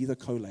co-author, be the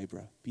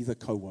co-laborer, be the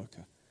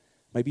co-worker.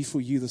 Maybe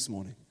for you this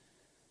morning,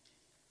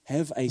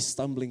 have a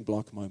stumbling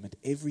block moment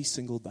every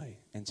single day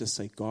and just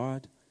say,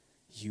 God,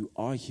 you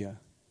are here,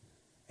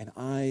 and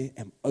I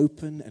am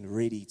open and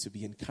ready to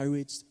be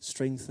encouraged,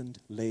 strengthened,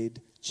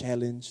 led,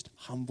 challenged,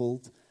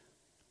 humbled,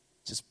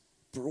 just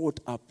brought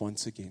up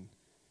once again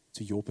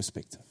to your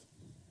perspective.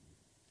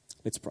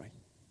 Let's pray.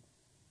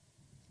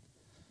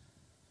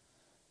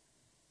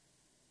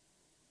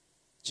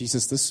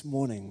 Jesus, this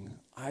morning,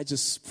 I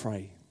just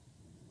pray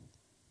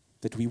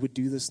that we would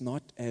do this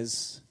not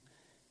as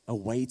a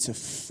way to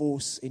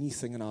force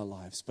anything in our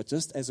lives, but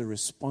just as a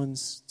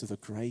response to the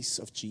grace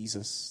of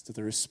Jesus, to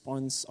the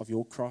response of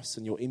your cross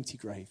and your empty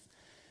grave.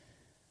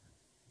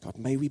 God,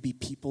 may we be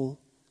people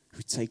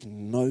who take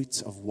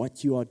note of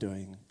what you are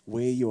doing,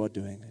 where you are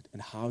doing it,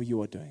 and how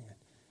you are doing it.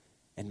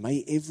 And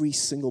may every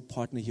single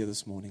partner here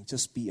this morning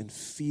just be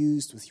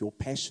infused with your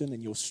passion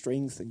and your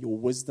strength and your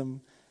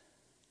wisdom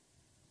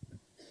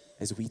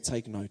as we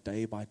take note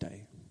day by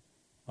day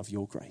of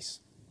your grace.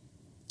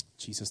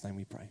 In Jesus' name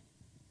we pray.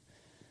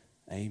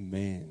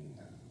 Amen.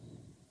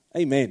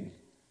 Amen.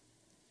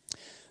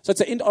 So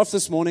to end off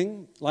this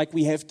morning, like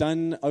we have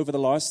done over the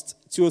last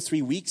 2 or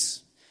 3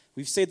 weeks,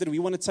 we've said that we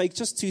want to take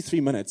just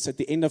 2-3 minutes at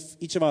the end of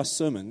each of our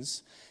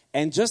sermons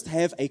and just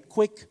have a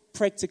quick,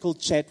 practical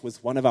chat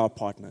with one of our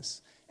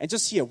partners. And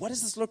just hear, what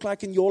does this look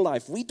like in your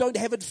life? We don't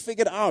have it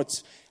figured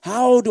out.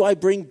 How do I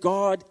bring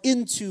God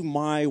into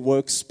my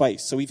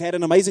workspace? So we've had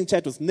an amazing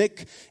chat with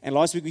Nick, and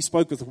last week we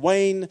spoke with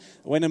Wayne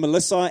and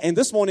Melissa, and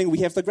this morning we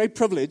have the great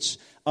privilege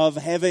of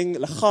having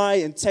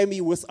Lachai and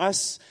Tammy with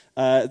us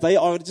They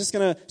are just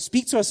going to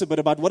speak to us a bit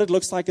about what it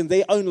looks like in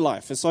their own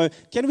life. And so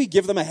can we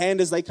give them a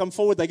hand as they come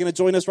forward? They're going to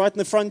join us right in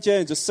the front here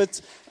and just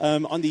sit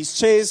on these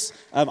chairs.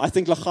 I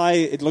think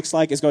Lachai, it looks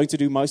like, is going to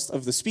do most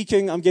of the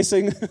speaking, I'm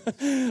guessing.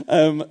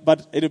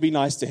 But it'll be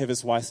nice to have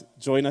his wife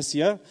join us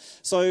here.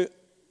 So,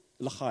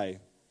 Lachai,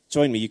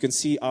 join me. You can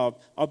see our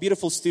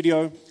beautiful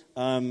studio.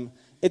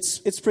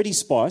 It's pretty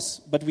sparse,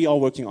 but we are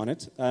working on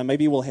it.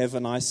 Maybe we'll have a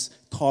nice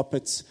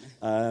carpet,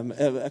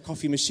 a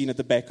coffee machine at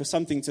the back, or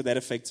something to that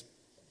effect.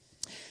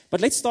 But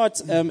let's start,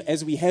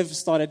 as we have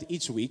started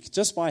each week,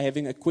 just by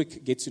having a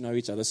quick get to know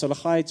each other. So,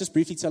 Lachai, just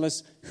briefly tell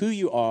us who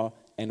you are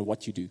and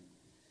what you do.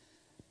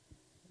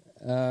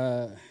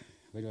 Where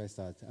do I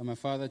start? I'm a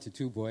father to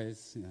 2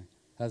 boys,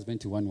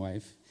 husband to 1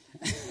 wife.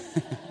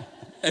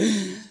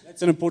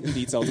 That's an important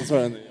detail to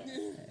throw in there.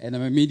 And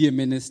I'm a media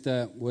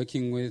minister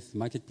working with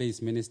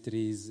marketplace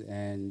ministries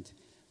and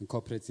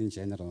corporates in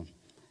general.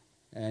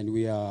 And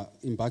we are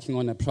embarking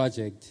on a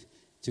project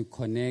to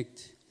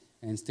connect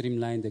and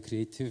streamline the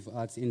creative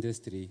arts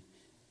industry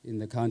in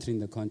the country, in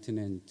the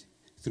continent,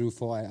 through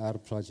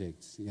 4IR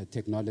projects,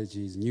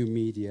 technologies, new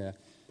media.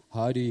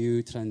 How do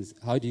you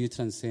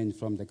transcend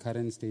from the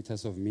current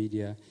status of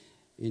media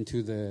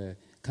into the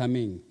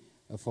coming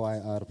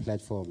 4IR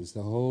platforms?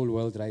 The whole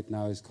world right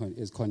now is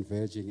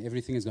converging.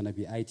 Everything is going to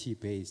be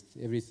IT-based.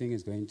 Everything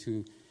is going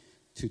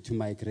to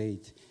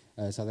migrate.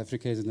 South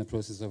Africa is in the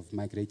process of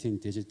migrating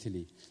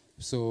digitally.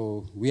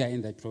 So we are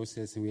in that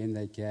process, and we're in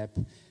that gap.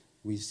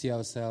 We see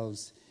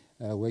ourselves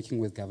working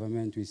with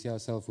government. We see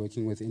ourselves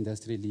working with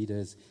industry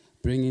leaders,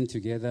 bringing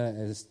together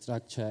a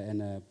structure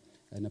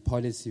and a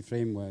policy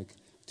framework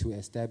to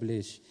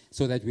establish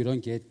so that we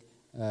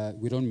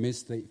don't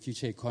miss the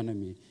future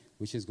economy,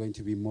 which is going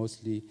to be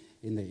mostly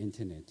in the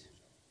internet.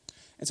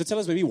 And so tell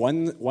us maybe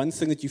one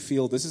thing that you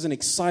feel, this is an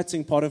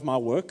exciting part of my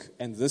work,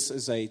 and this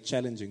is a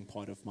challenging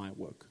part of my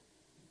work.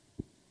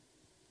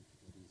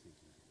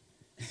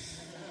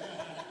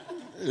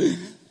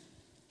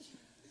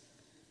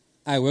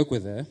 I work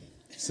with her,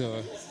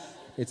 so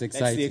it's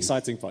exciting. That's the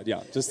exciting part,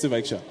 yeah, just to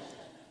make sure.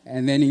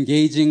 And then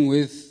engaging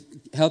with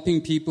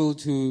helping people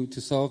to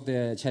solve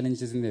their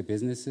challenges in their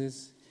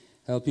businesses,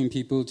 helping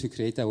people to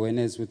create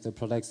awareness with the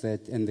products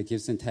and the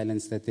gifts and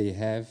talents that they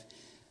have,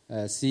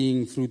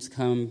 seeing fruits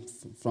come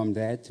from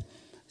that,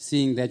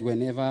 seeing that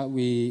whenever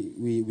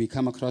we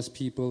come across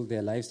people,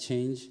 their lives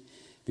change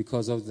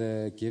because of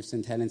the gifts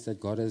and talents that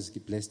God has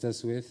blessed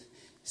us with,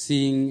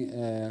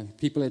 seeing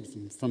people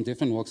from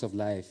different walks of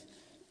life,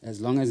 as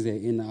long as they're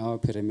in our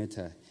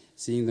perimeter,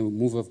 seeing the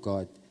move of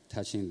God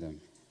touching them.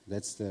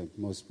 That's the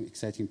most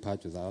exciting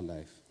part with our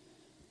life.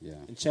 Yeah.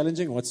 And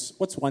challenging?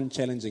 What's one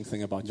challenging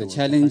thing about your work? The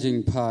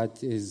challenging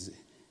part is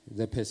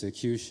the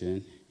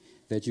persecution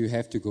that you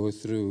have to go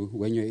through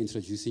when you're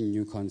introducing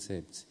new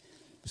concepts.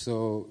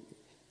 So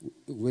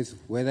with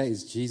whether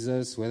it's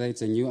Jesus, whether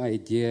it's a new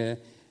idea,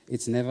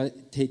 it's never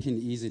taken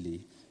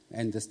easily.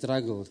 And the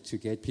struggle to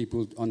get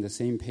people on the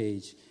same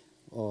page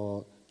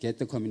or get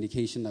the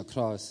communication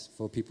across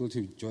for people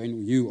to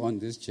join you on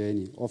this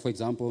journey. Or, for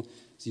example,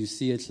 you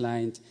see a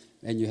client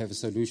and you have a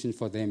solution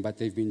for them, but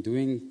they've been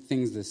doing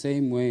things the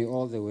same way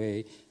all the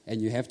way,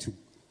 and you have to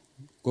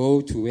go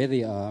to where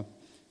they are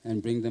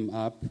and bring them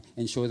up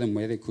and show them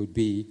where they could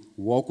be,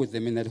 walk with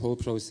them in that whole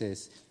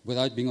process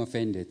without being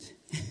offended.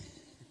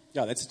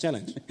 Yeah, that's a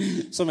challenge.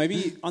 So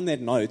maybe on that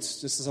note,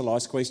 just as a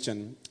last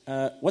question,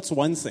 what's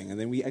one thing, and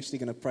then we're actually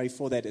going to pray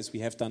for that as we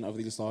have done over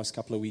these last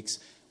couple of weeks,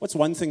 what's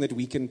one thing that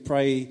we can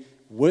pray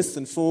with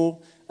and for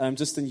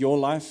just in your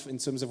life in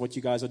terms of what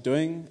you guys are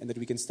doing and that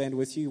we can stand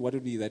with you? What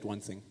would be that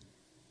one thing?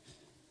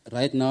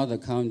 Right now, the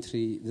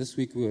country, this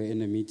week we were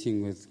in a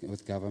meeting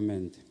with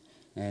government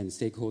and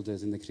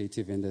stakeholders in the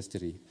creative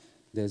industry.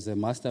 There's a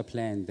master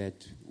plan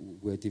that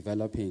we're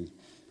developing.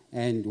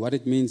 And what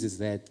it means is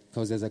that,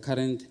 because there's a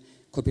current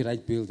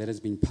copyright bill that has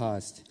been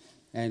passed,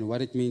 and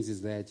what it means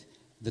is that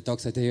the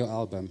Dr. Deo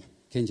album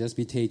can just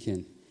be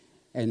taken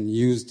and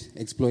used,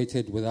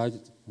 exploited without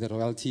the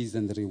royalties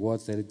and the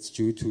rewards that it's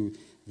due to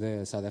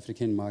the South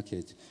African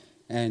market.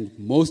 And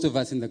most of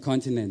us in the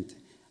continent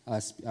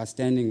are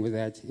standing with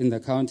that. In the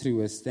country,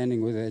 we're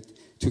standing with it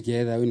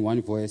together in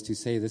one voice to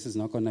say this is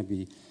not going to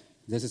be,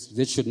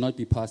 this should not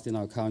be passed in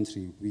our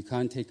country. We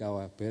can't take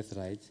our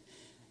birthright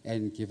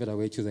and give it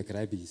away to the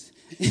grabbies.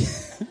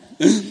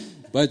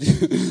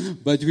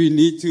 But we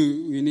need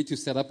to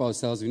set up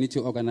ourselves. We need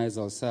to organize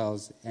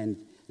ourselves, and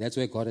that's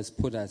where God has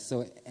put us.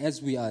 So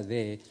as we are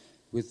there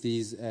with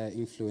these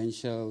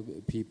influential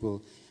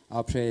people,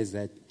 our prayer is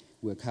that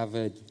we're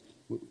covered.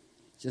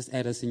 Just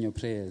add us in your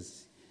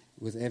prayers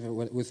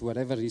with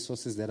whatever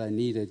resources that are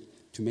needed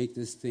to make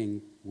this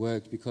thing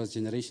work, because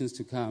generations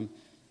to come,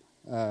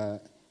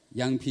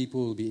 young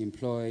people will be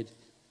employed,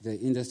 the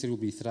industry will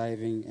be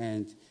thriving,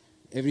 and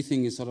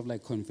everything is sort of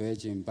like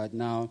converging. But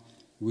now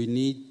we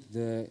need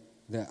the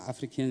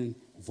African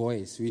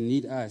voice. We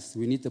need us.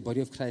 We need the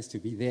body of Christ to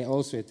be there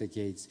also at the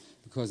gates,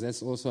 because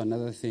that's also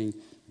another thing.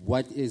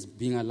 What is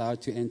being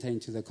allowed to enter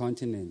into the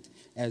continent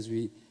as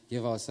we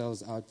give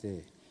ourselves out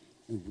there?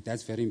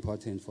 That's very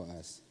important for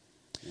us.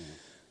 Yeah.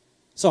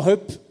 So I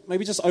hope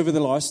maybe just over the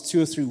last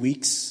 2 or 3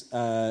 weeks,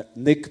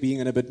 Nick being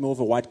in a bit more of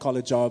a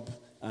white-collar job,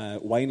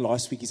 Wayne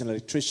last week, he's an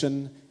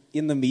electrician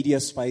in the media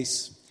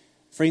space.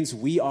 Friends,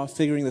 we are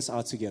figuring this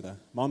out together.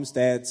 Moms,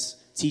 dads,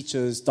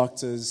 teachers,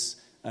 doctors,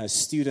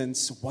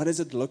 students, what does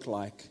it look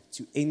like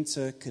to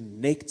enter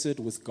connected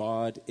with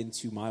God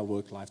into my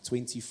work life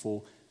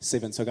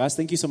 24/7? So guys,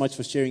 thank you so much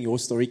for sharing your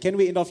story. Can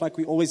we end off like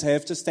we always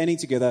have, just standing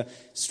together,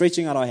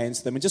 stretching out our hands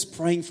to them and just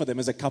praying for them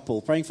as a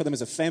couple, praying for them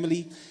as a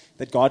family,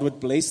 that God would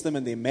bless them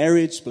in their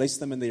marriage, bless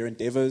them in their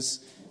endeavors,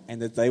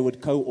 and that they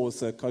would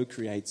co-author,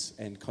 co-create,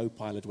 and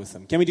co-pilot with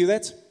them. Can we do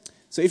that?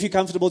 So if you're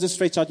comfortable, just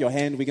stretch out your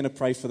hand. We're going to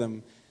pray for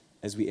them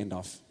as we end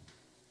off.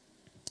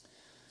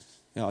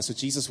 Yeah, so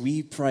Jesus,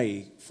 we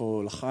pray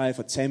for Lachai,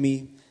 for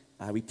Tammy.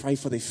 We pray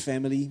for their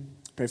family,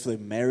 pray for their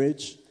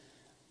marriage.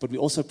 But we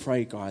also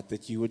pray, God,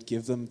 that you would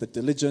give them the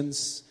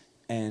diligence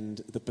and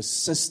the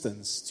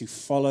persistence to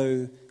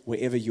follow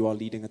wherever you are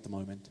leading at the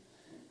moment.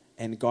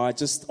 And God,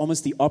 just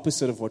almost the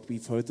opposite of what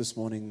we've heard this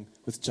morning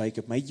with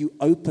Jacob. May you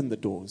open the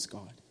doors,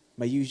 God.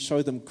 May you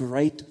show them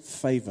great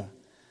favor.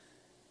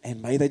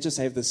 And may they just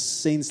have this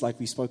sense, like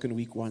we spoke in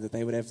week 1, that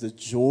they would have the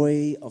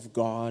joy of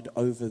God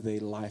over their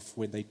life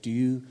when they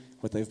do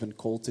what they've been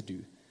called to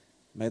do.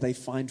 May they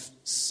find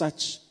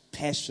such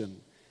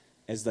passion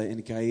as they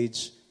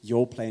engage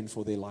your plan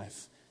for their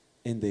life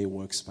in their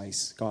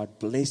workspace. God,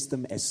 bless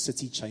them as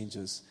city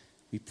changers.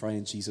 We pray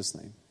in Jesus'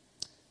 name.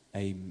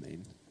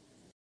 Amen.